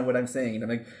understand what I'm saying. I'm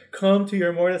like, come to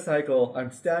your motorcycle.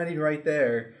 I'm standing right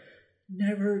there.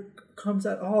 Never comes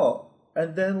at all.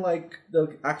 And then, like,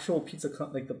 the actual pizza,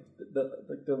 like, the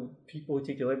people who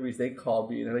take deliveries, they call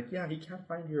me. And they're like, yeah, he can't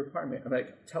find your apartment. I'm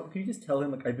like, can you just tell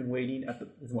him, like, I've been waiting at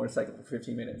his motorcycle for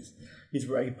 15 minutes. He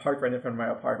parked right in front of my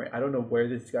apartment. I don't know where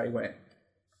this guy went.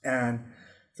 And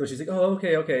so she's like, oh,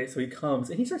 okay. So he comes,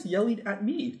 and he starts yelling at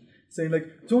me, saying,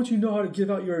 like, don't you know how to give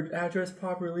out your address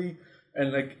properly?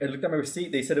 And, like, I looked at my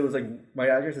receipt. They said it was, like, my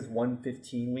address is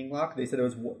 115 Winglock. They said it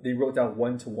was, they wrote down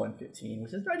 1 to 115,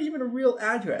 which is not even a real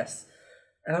address.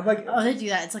 And I'm like, oh, they do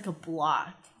that. It's like a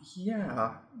block.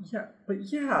 Yeah.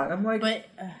 And I'm like, but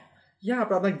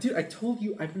I'm like, dude, I told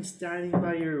you I've been standing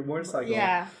by your motorcycle.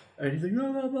 Yeah. And he's like,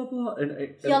 no, blah, blah, blah. And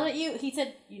he yelled at you. He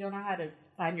said, you don't know how to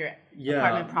find your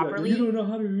apartment properly. You don't know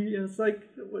how to read. And it's like,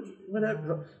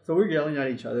 whatever. So we're yelling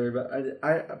at each other, but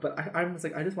I'm just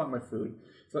like, I just want my food.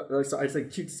 So I just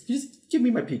like, just give me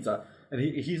my pizza. And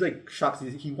he's like shocked.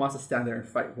 He wants to stand there and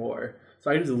fight more. So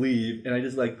I just leave, and I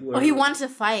just like. Oh, he wants to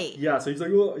fight. Yeah, so he's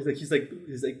like, oh, he's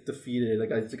like defeated.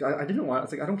 Like I didn't want.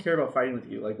 It's like I don't care about fighting with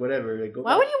you. Like whatever. Like go.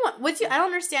 Why would you want? I don't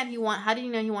understand. How do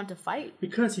you know you want to fight?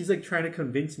 Because he's like trying to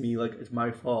convince me like it's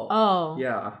my fault. Oh.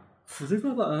 Yeah. He's like,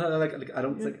 blah, blah, blah. Like I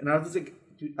don't like, and I was just like,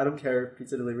 dude, I don't care,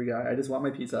 pizza delivery guy. I just want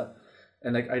my pizza,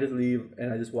 and like I just leave,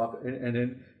 and I just walk, and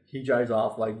then he drives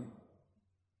off like,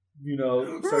 revving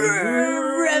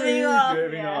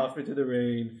off into the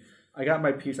rain. I got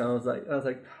my pizza, and I was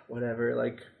like, whatever,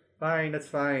 like, fine, that's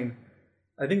fine.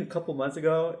 I think a couple months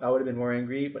ago, I would have been more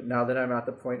angry, but now that I'm at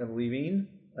the point of leaving,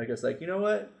 I guess, like, you know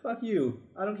what? Fuck you.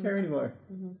 I don't care anymore.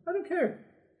 Mm-hmm. I don't care.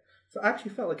 So I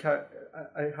actually felt like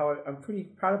I'm pretty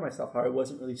proud of myself, how I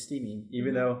wasn't really steaming,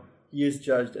 even though he is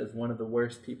judged as one of the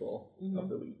worst people of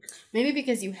the week. Maybe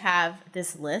because you have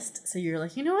this list, so you're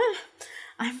like, you know what?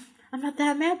 I'm not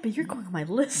that mad, but you're going on my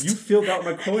list. You filled out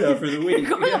my quota for the week.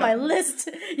 You're going on my list.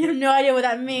 You have no idea what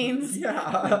that means.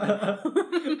 Yeah.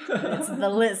 It's the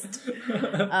list.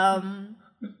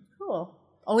 Cool.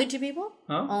 Only 2 people?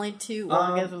 Huh? Only 2? Well,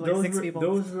 I guess it was like 6 people.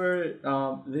 Those were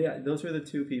the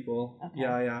 2 people. Okay.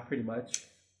 Yeah, pretty much.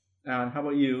 How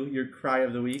about you? Your cry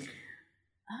of the week?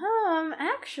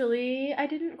 Actually, I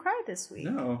didn't cry this week.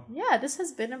 No. Yeah, this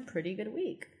has been a pretty good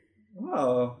week.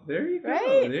 Oh, there you go.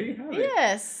 Right? There you have it.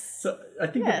 Yes. So I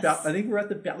think I think we're at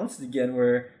the balance again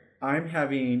where I'm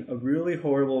having a really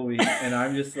horrible week and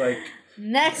I'm just like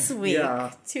next week.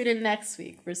 Yeah. Tune in next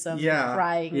week for some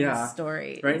crying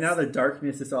stories. Right now the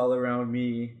darkness is all around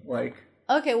me. Like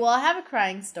okay, well I have a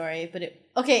crying story, but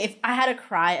if I had a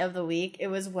cry of the week, it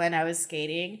was when I was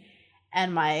skating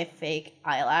and my fake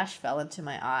eyelash fell into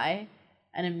my eye.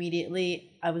 And immediately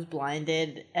I was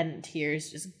blinded and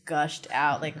tears just gushed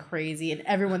out like crazy. And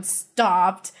everyone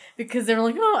stopped because they were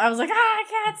like, oh, I was like, I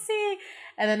can't see.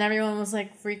 And then everyone was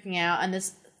like freaking out. And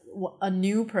a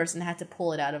new person had to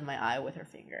pull it out of my eye with her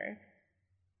finger.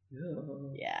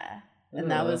 Yeah. And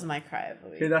that was my cry of the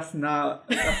week. Okay, that's not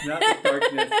the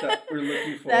darkness that we're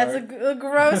looking for. That's a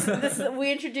gross.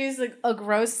 We introduced a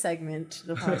gross segment to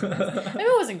the podcast. Maybe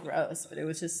it wasn't gross, but it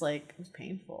was just like, it was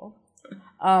painful.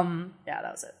 Yeah,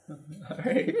 that was it. All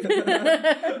right.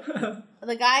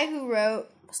 The guy who wrote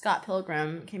Scott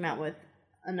Pilgrim came out with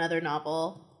another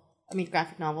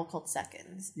graphic novel called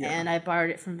Seconds. Yeah. And I borrowed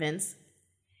it from Vince.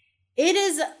 It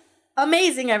is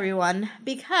amazing, everyone,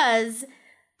 because,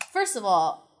 first of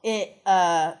all,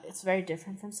 it's very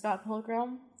different from Scott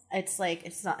Pilgrim. It's like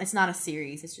it's not a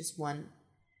series. It's just one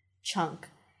chunk.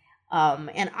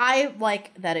 And I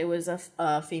like that it was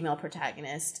a female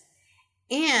protagonist,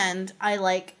 and I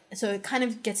like so it kind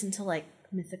of gets into like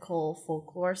mythical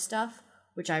folklore stuff,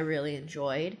 which I really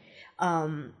enjoyed.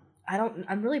 I'm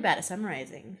really bad at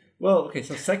summarizing. Well, okay,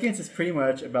 so Seconds is pretty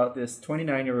much about this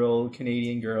 29-year-old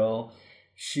Canadian girl.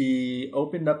 She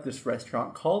opened up this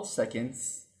restaurant called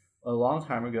Seconds a long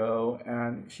time ago,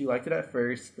 and she liked it at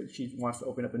first, but she wants to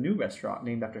open up a new restaurant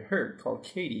named after her called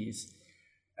Katie's.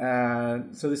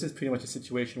 And so this is pretty much a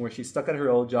situation where she's stuck at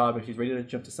her old job and she's ready to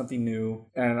jump to something new.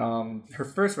 And her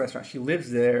first restaurant, she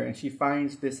lives there and she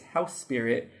finds this house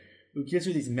spirit who gives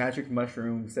her these magic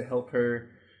mushrooms to help her.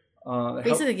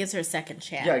 Basically, gives her a second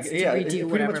chance to redo it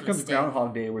whatever pretty much becomes mistake.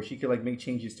 Groundhog Day, where she could like make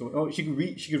changes to it. Oh, she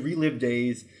could relive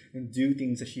days and do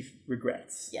things that she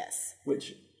regrets. Yes.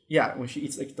 Which, yeah, when she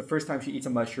eats, like the first time she eats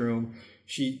a mushroom,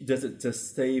 she does it to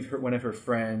save one of her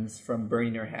friends from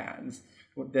burning her hands.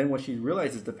 Then when she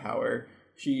realizes the power,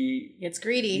 she gets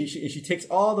greedy. She takes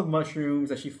all the mushrooms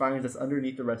that she finds that's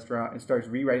underneath the restaurant and starts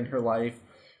rewriting her life.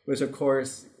 Which, of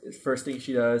course, first thing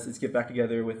she does is get back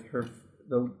together with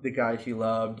the guy she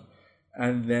loved,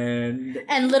 and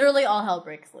literally all hell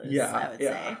breaks loose. Yeah, I would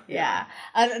say. Yeah.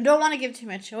 I don't want to give too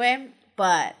much away,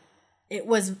 but it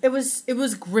was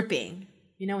gripping.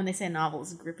 You know when they say a novel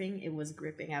is gripping, it was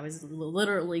gripping. I was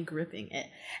literally gripping it,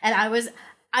 and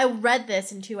I read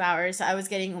this in 2 hours. So I was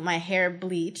getting my hair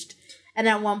bleached, and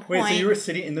at one point, wait, so you were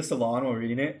sitting in the salon while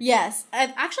reading it? Yes,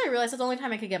 I realized that's the only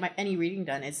time I could get any reading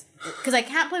done is because I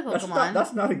can't play Pokemon.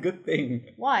 That's not a good thing.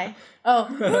 Why? Oh,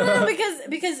 no,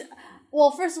 because.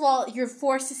 Well, first of all, you're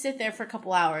forced to sit there for a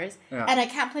couple hours, and I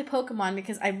can't play Pokemon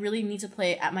because I really need to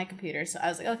play at my computer. So I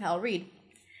was like, okay, I'll read.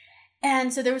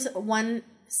 And so there was one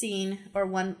scene or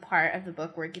one part of the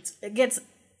book where it gets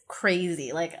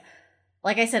crazy. Like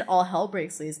I said, all hell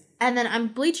breaks loose. And then I'm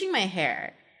bleaching my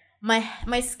hair.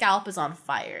 My scalp is on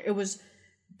fire. It was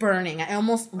burning.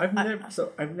 I've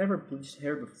never bleached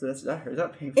hair before. So is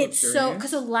that painful? It's so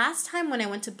because the last time when I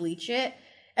went to bleach it.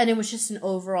 And it was just an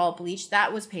overall bleach.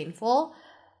 That was painful.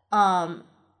 But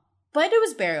it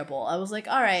was bearable. I was like,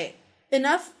 all right,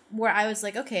 enough where I was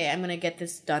like, okay, I'm going to get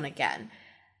this done again.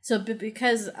 So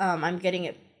because I'm getting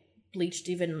it bleached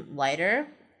even lighter,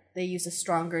 they use a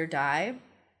stronger dye.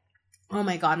 Oh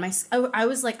my God, I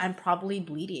was like, I'm probably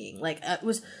bleeding. Like, it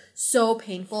was so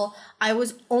painful. I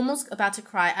was almost about to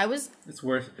cry. It's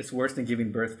worse than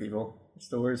giving birth, people. It's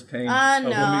the worst pain a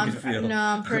woman can feel.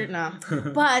 No.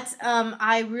 But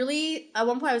I really, at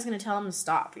one point I was going to tell him to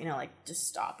stop, like just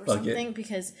stop or something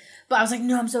but I was like,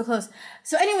 no, I'm so close.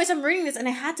 So anyways, I'm reading this and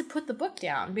I had to put the book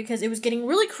down because it was getting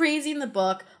really crazy in the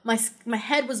book. My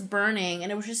head was burning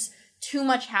and it was just too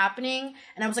much happening.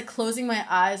 And I was like closing my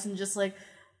eyes and just like,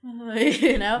 but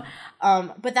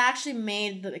that actually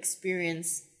made the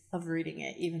experience of reading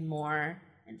it even more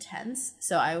intense.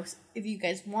 So if you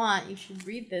guys want, you should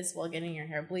read this while getting your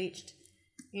hair bleached.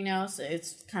 So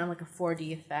it's kind of like a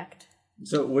 4D effect.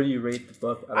 So what do you rate the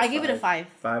book out of 5? I give it a 5.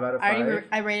 5 out of 5?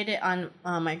 I rated it on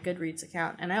my Goodreads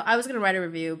account. And I was going to write a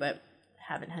review, but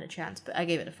haven't had a chance. But I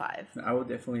gave it a 5. I will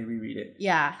definitely reread it.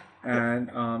 Yeah.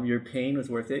 And your pain was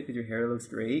worth it because your hair looks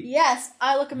great. Yes,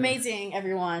 I look amazing,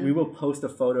 everyone. We will post a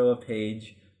photo of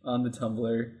Paige on the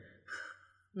Tumblr.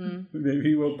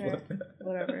 Maybe we'll put that.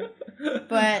 Whatever.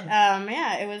 But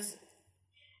yeah, it was.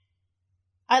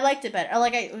 I liked it better.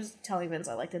 Like I was telling Vince,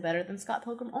 I liked it better than Scott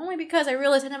Pilgrim, only because I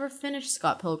realized I never finished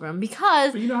Scott Pilgrim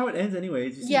because. But you know how it ends,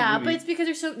 anyways. Yeah, but it's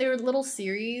because they're little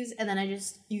series, and then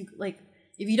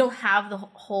if you don't have the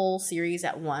whole series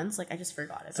at once, like I just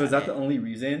forgot it. So is that the only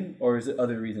reason, or is it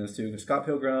other reasons too? Because Scott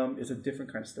Pilgrim is a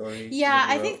different kind of story. Yeah,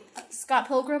 I think Scott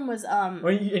Pilgrim was.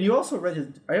 And you also read his.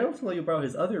 I also let you borrow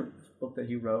his other book that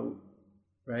he wrote,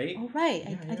 right? Oh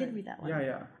right, I did read that one.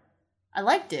 Yeah. I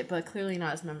liked it, but clearly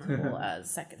not as memorable as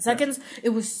Seconds. Seconds, it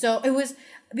was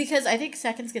because I think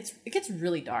Seconds gets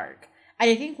really dark.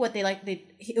 I think what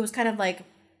it was kind of like.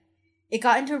 It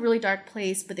got into a really dark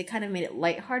place, but they kind of made it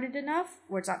lighthearted enough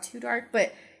where it's not too dark.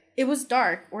 But it was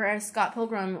dark, whereas Scott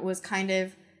Pilgrim was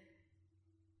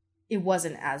it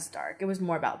wasn't as dark. It was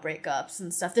more about breakups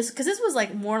and stuff. This was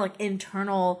like more like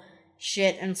internal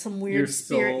shit and some weird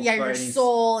spirit. Yeah, your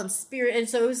soul and spirit. And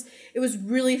so it was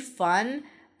really fun,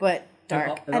 but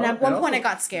dark. And at one point I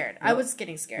got scared. I was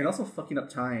getting scared. And also fucking up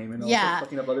time and also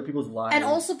fucking up other people's lives. And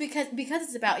also because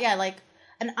it's about,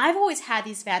 and I've always had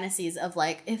these fantasies of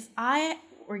like, if I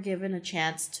were given a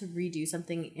chance to redo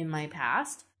something in my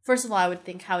past, first of all, I would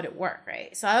think, how would it work,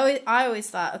 right? So I always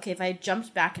thought, okay, if I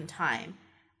jumped back in time,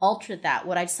 alter that?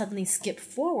 Would I suddenly skip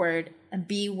forward and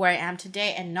be where I am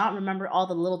today and not remember all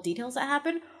the little details that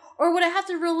happened? Or would I have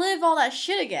to relive all that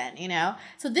shit again, you know?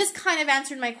 So this kind of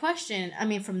answered my question, I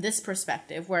mean, from this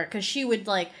perspective, where, because she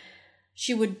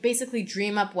would basically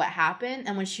dream up what happened,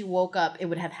 and when she woke up, it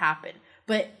would have happened.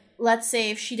 But let's say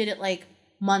if she did it like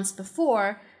months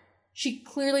before, she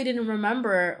clearly didn't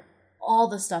remember all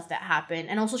the stuff that happened.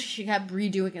 And also she kept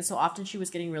redoing it so often she was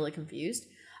getting really confused.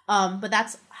 But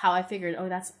that's how I figured,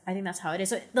 I think that's how it is.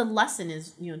 So the lesson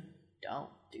is, don't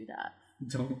do that.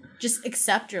 Don't. Just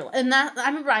accept your... And that, I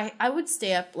remember I would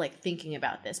stay up, like, thinking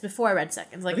about this before I read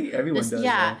Seconds. Like, I think everyone does.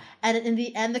 Yeah. Though. And in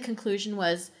the end, the conclusion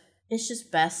was, it's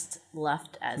just best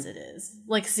left as it is.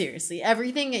 Like, seriously.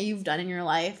 Everything that you've done in your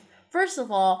life, first of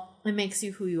all, it makes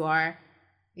you who you are,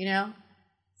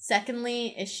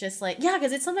 Secondly, it's just like, yeah,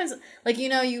 because it's sometimes, like,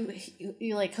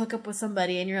 you like, hook up with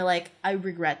somebody and you're like, I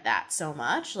regret that so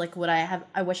much. Like,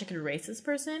 I wish I could erase this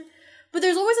person. But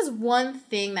there's always this one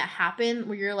thing that happened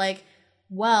where you're like,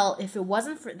 well, if it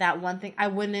wasn't for that one thing, I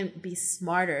wouldn't be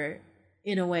smarter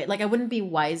in a way. Like, I wouldn't be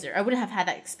wiser. I wouldn't have had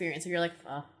that experience. So you're like,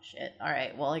 oh, shit. All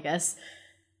right. Well, I guess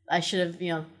I should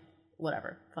have,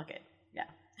 whatever. Fuck it. Yeah.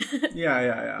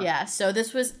 Yeah. Yeah. So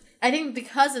this was, I think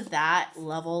because of that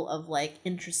level of, like,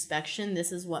 introspection,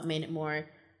 this is what made it more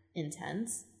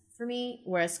intense for me.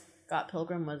 Whereas Scott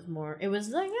Pilgrim was more, it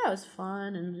was like, yeah, it was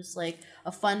fun and just, like,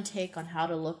 a fun take on how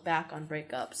to look back on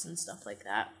breakups and stuff like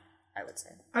that. I would say.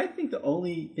 I think the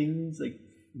only things, like,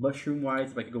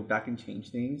 mushroom-wise, if I could go back and change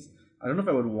things, I don't know if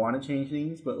I would want to change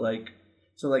things, but, like,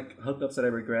 so, like, hookups that I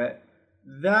regret,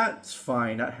 that's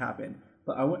fine, that happened.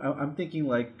 But I'm thinking,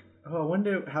 like, I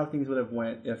wonder how things would have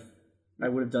went if I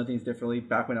would have done things differently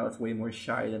back when I was way more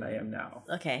shy than I am now.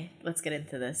 Okay, let's get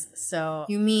into this. So,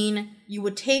 you mean you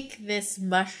would take this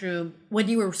mushroom when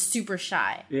you were super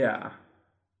shy? Yeah.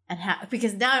 And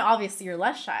because now obviously you're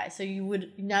less shy, so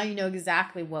now you know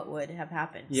exactly what would have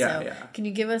happened. Yeah, so yeah. Can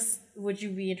you would you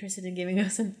be interested in giving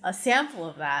us a sample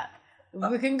of that?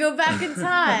 We can go back in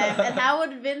time, and how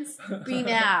would Vince be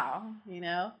now,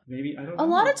 Maybe, I don't know. A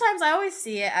lot of times I always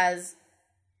see it as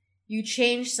you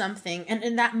change something, and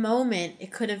in that moment,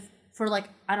 it could have, for like,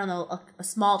 I don't know, a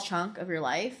small chunk of your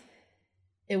life,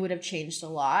 it would have changed a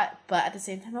lot, but at the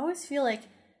same time, I always feel like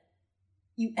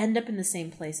you end up in the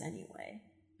same place anyway.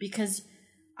 Because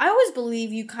I always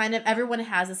believe everyone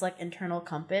has this, like, internal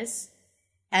compass,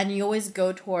 and you always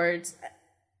go towards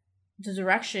the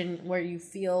direction where you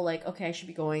feel like, okay, I should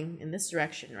be going in this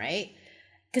direction, right?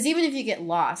 Because even if you get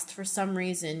lost, for some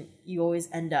reason, you always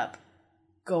end up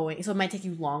going. So it might take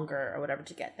you longer or whatever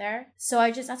to get there. So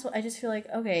I just feel like,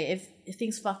 okay, if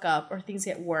things fuck up or things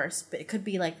get worse, but it could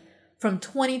be like from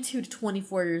 22 to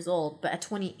 24 years old, but at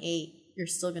 28, you're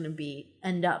still going to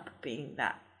end up being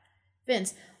that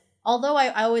Vince. Although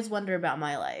I always wonder about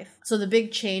my life. So the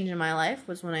big change in my life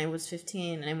was when I was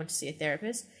 15 and I went to see a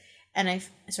therapist. And I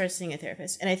started seeing a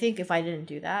therapist. And I think if I didn't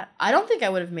do that, I don't think I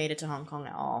would have made it to Hong Kong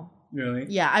at all. Really?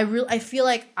 Yeah, I feel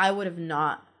like I would have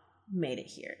not made it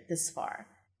here this far.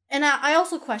 And I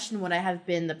also question would I have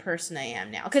been the person I am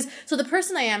now. So the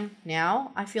person I am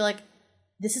now, I feel like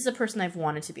this is the person I've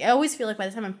wanted to be. I always feel like by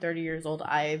the time I'm 30 years old,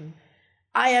 I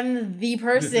am the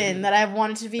person that I've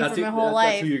wanted to be for my whole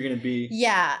life. That's who you're going to be.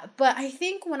 Yeah, but I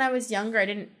think when I was younger, I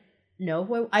didn't know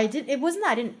who I did. It wasn't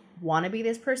that I didn't want to be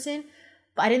this person,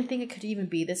 but I didn't think it could even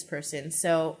be this person.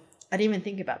 So I didn't even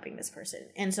think about being this person.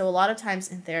 And so a lot of times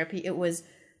in therapy, it was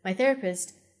my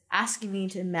therapist asking me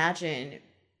to imagine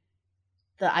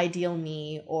the ideal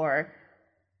me, or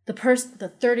the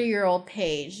 30-year-old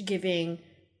Paige giving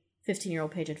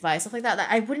 15-year-old Paige advice, stuff like that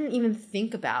I wouldn't even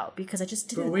think about because I just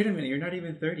didn't. But wait a minute, you're not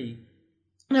even 30.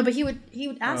 No, but he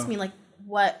would ask me, like,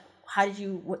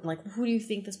 who do you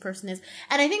think this person is?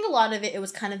 And I think a lot of it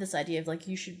was kind of this idea of, like,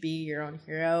 you should be your own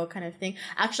hero kind of thing.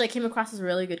 Actually, I came across this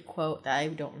really good quote that I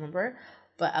don't remember,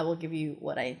 but I will give you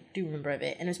what I do remember of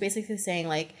it. And it was basically saying,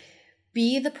 like,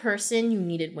 be the person you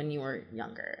needed when you were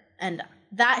younger. And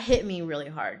that hit me really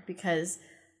hard because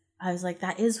I was like,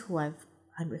 that is who I'm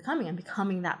becoming. I'm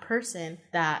becoming that person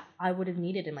that I would have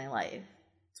needed in my life.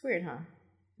 It's weird, huh?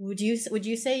 Would you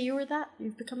say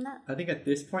you've become that? I think at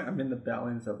this point I'm in the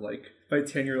balance of, like, if my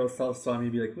 10-year-old self saw me,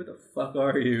 be like, "What the fuck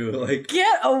are you?" Like,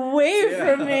 get away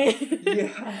from me.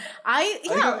 Yeah.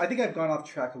 I think I've gone off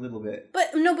track a little bit.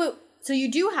 But so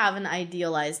you do have an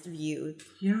idealized view.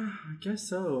 Yeah, I guess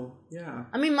so. Yeah.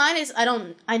 I mean, mine is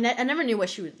I never knew what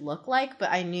she would look like,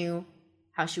 but I knew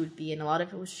how she would be, and a lot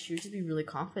of it was she would just be really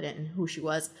confident in who she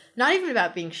was. Not even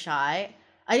about being shy.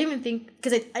 I didn't even think,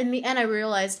 because in the end I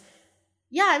realized,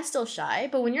 yeah, I'm still shy,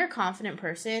 but when you're a confident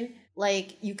person,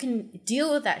 like, you can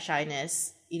deal with that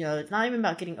shyness it's not even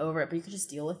about getting over it, but you can just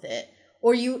deal with it.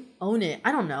 Or you own it.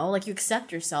 I don't know. Like, you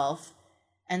accept yourself,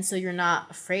 and so you're not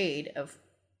afraid of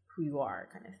who you are,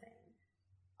 kind of thing.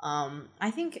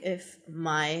 I think if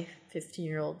my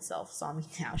 15-year-old self saw me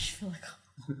now, she'd feel like,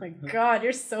 oh my god,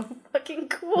 you're so fucking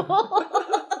cool.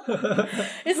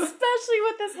 Especially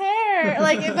with this hair.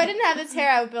 Like, if I didn't have this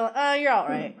hair, I would be like, oh, you're all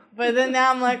right. But then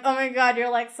now I'm like, oh my god,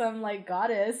 you're like some, like,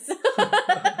 goddess.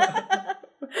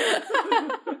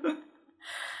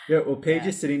 Yeah, well, Paige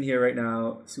is sitting here right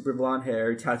now, super blonde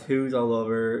hair, tattoos all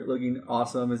over, looking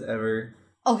awesome as ever.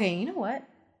 Okay, you know what?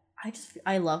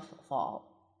 I love fall.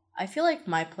 I feel like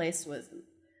my place was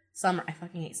summer. I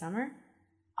fucking hate summer.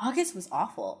 August was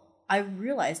awful. I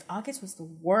realized August was the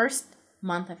worst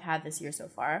month I've had this year so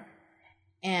far.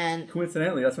 And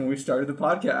coincidentally, that's when we started the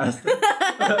podcast.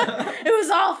 It was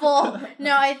awful.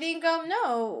 No, I think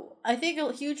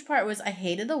a huge part was I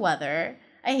hated the weather.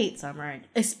 I hate summer,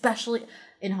 especially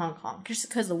in Hong Kong, just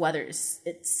because the weather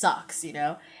it sucks,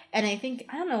 And I think,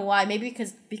 I don't know why, maybe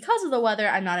because of the weather,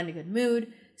 I'm not in a good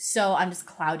mood, so I'm just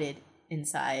clouded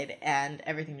inside, and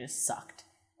everything just sucked.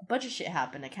 A bunch of shit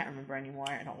happened. I can't remember anymore.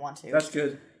 I don't want to. That's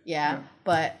good. Yeah,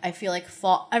 but I feel like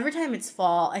fall, every time it's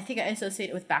fall, I think I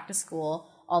associate it with back to school.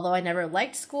 Although I never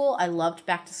liked school, I loved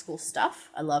back to school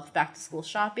stuff. I loved back to school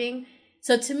shopping.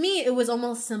 So to me, it was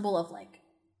almost a symbol of like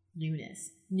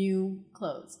newness, new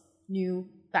clothes, new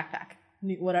backpack,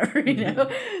 new whatever,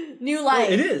 new life.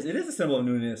 Well, it is a symbol of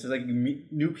newness. There's like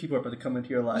new people are about to come into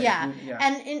your life. Yeah.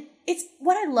 And it's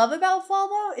what I love about fall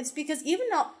though. It's because even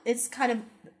though it's kind of,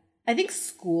 I think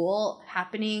school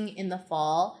happening in the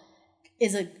fall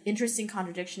is an interesting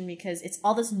contradiction because it's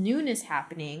all this newness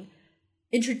happening,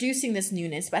 introducing this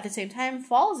newness, but at the same time,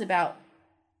 fall is about,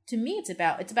 to me, it's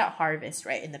about harvest,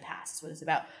 right? In the past is what it's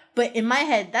about. But in my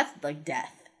head, that's like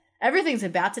death. Everything's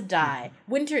about to die.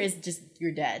 Winter is just,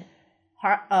 you're dead.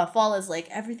 Fall is like,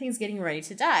 everything's getting ready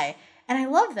to die. And I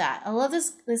love that. I love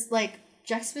this like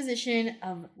juxtaposition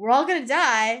of we're all gonna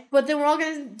die, but then we're all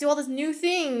gonna do all these new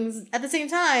things at the same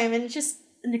time. And it's just,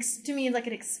 to me, like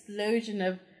an explosion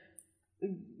of,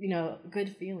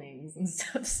 good feelings and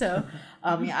stuff. So,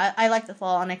 I like the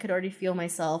fall, and I could already feel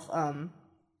myself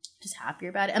just happier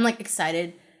about it. I'm like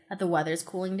excited that the weather's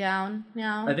cooling down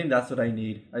now. I think that's what I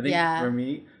need. I think for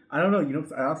me, I don't know.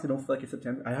 I honestly don't feel like it's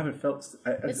September. I haven't felt.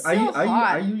 It's so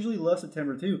hot. I usually love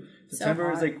September too.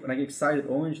 September is like when I get excited.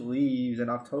 Orange leaves and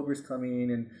October's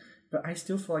coming, but I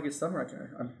still feel like it's summer.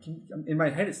 I'm in my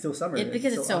head. It's still summer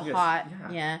because it's so August. Hot.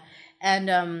 Yeah.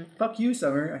 And fuck you,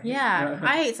 summer.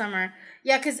 I hate summer.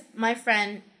 Yeah, because my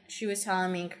friend, she was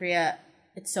telling me in Korea,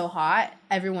 it's so hot.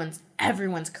 Everyone's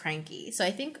cranky. So I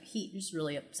think heat just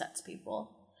really upsets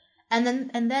people. And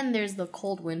then there's the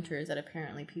cold winters that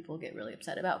apparently people get really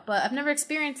upset about. But I've never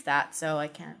experienced that, so I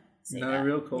can't say that. Not a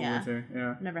real cold winter,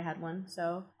 yeah. Never had one.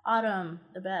 So autumn,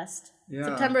 the best. Yeah.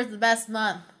 September's the best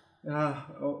month.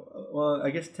 Well,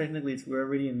 I guess technically we're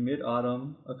already in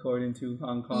mid-autumn according to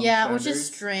Hong Kong standards. Which is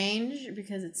strange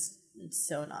because it's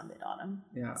so not mid-autumn.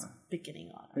 Yeah. It's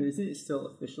beginning autumn. Is it still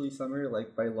officially summer,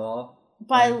 like by law?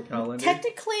 By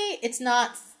technically, it's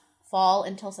not fall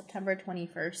until September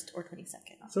 21st or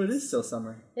 22nd. So it is still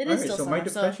summer. It is still summer. So my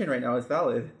depression right now is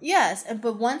valid. Yes,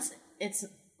 but once it's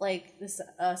like this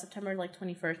September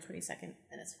 21st, 22nd,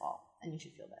 then it's fall, and you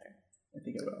should feel better. I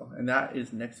think it will, and that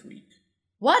is next week.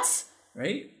 What?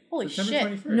 Right? Holy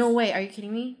September shit! 21st. No way! Are you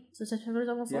kidding me? So September's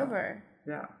almost over.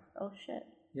 Yeah. Oh shit.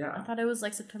 Yeah. I thought it was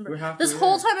like September. This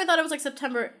whole time I thought it was like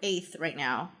September 8th right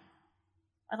now.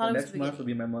 I thought it was next month will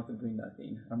be my month of doing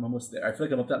nothing. I'm almost there. I feel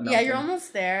like I'm up that mountain. Yeah, you're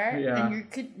almost there. Yeah. And you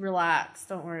could relax.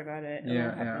 Don't worry about it.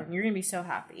 Yeah. You're going to be so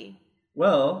happy.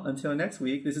 Well, until next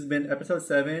week, this has been episode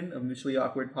 7 of Mutually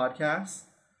Awkward Podcast.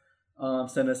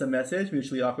 Send us a message,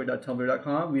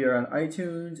 mutuallyawkward.tumblr.com. We are on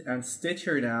iTunes and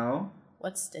Stitcher now.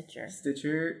 What's Stitcher?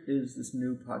 Stitcher is this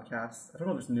new podcast. I don't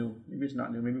know if it's new. Maybe it's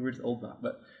not new. Maybe we're just old now.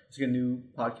 But it's like a new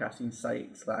podcasting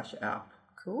site / app.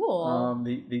 Cool.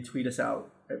 They tweet us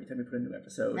out every time we put a new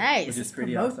episode. Nice. Which is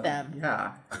pretty promote awesome. Them.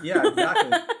 Yeah,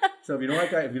 exactly. So if you don't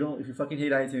like if you fucking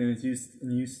hate iTunes,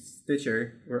 use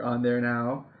Stitcher. We're on there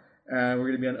now. And we're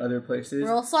gonna be on other places.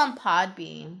 We're also on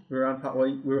Podbean. We're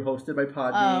hosted by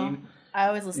Podbean. I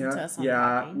always listen to us on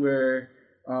Podbean.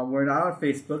 We're not on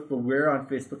Facebook, but we're on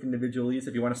Facebook individually. So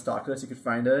if you want to stalk us, you can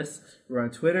find us. We're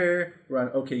on Twitter. We're on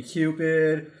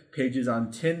OkCupid. Pages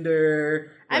on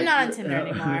Tinder. I'm not on Tinder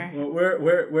anymore.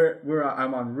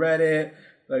 I'm on Reddit.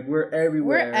 Like we're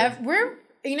everywhere.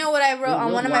 You know what I wrote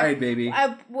on one of my baby.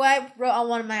 what I wrote on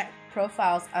one of my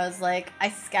profiles? I was like, I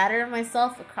scatter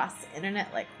myself across the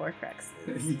internet like Horcruxes.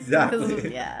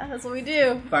 Exactly. Yeah, that's what we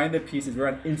do. Find the pieces. We're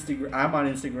on Instagram. I'm on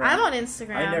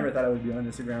Instagram. I never thought I would be on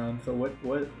Instagram. So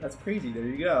what? That's crazy. There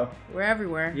you go. We're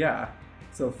everywhere. Yeah.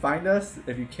 So find us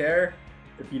if you care.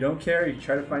 If you don't care, you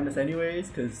try to find us anyways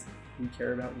because we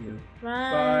care about you.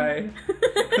 Bye.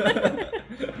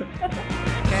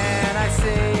 Can I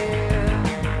say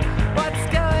what's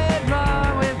going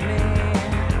wrong with me?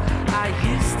 I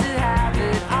used to have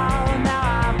it all, now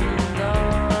I'm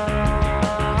alone.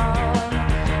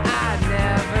 I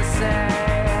never say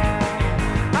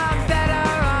I'm better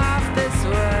off this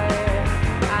way.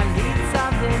 I need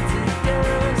something to do,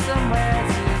 somewhere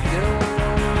to go.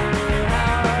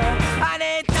 I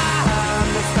need time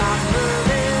to stop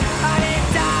moving. I need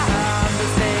time to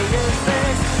stay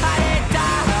useless. I need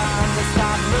time to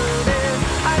stop moving.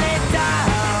 I need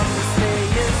time to stay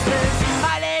useless.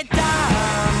 I need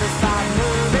time to stop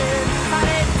moving. I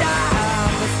need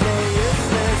time to stay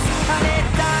useless. I need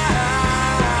time.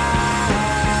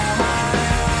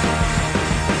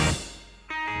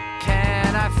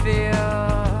 Can I feel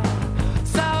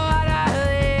so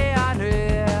utterly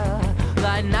unreal?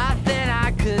 Like nothing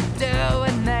I could do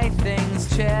and make things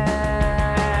change.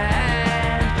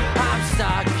 I'm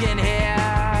stuck in here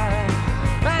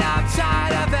and I'm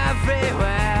tired of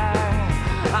everywhere.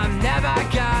 I'm never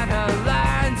gonna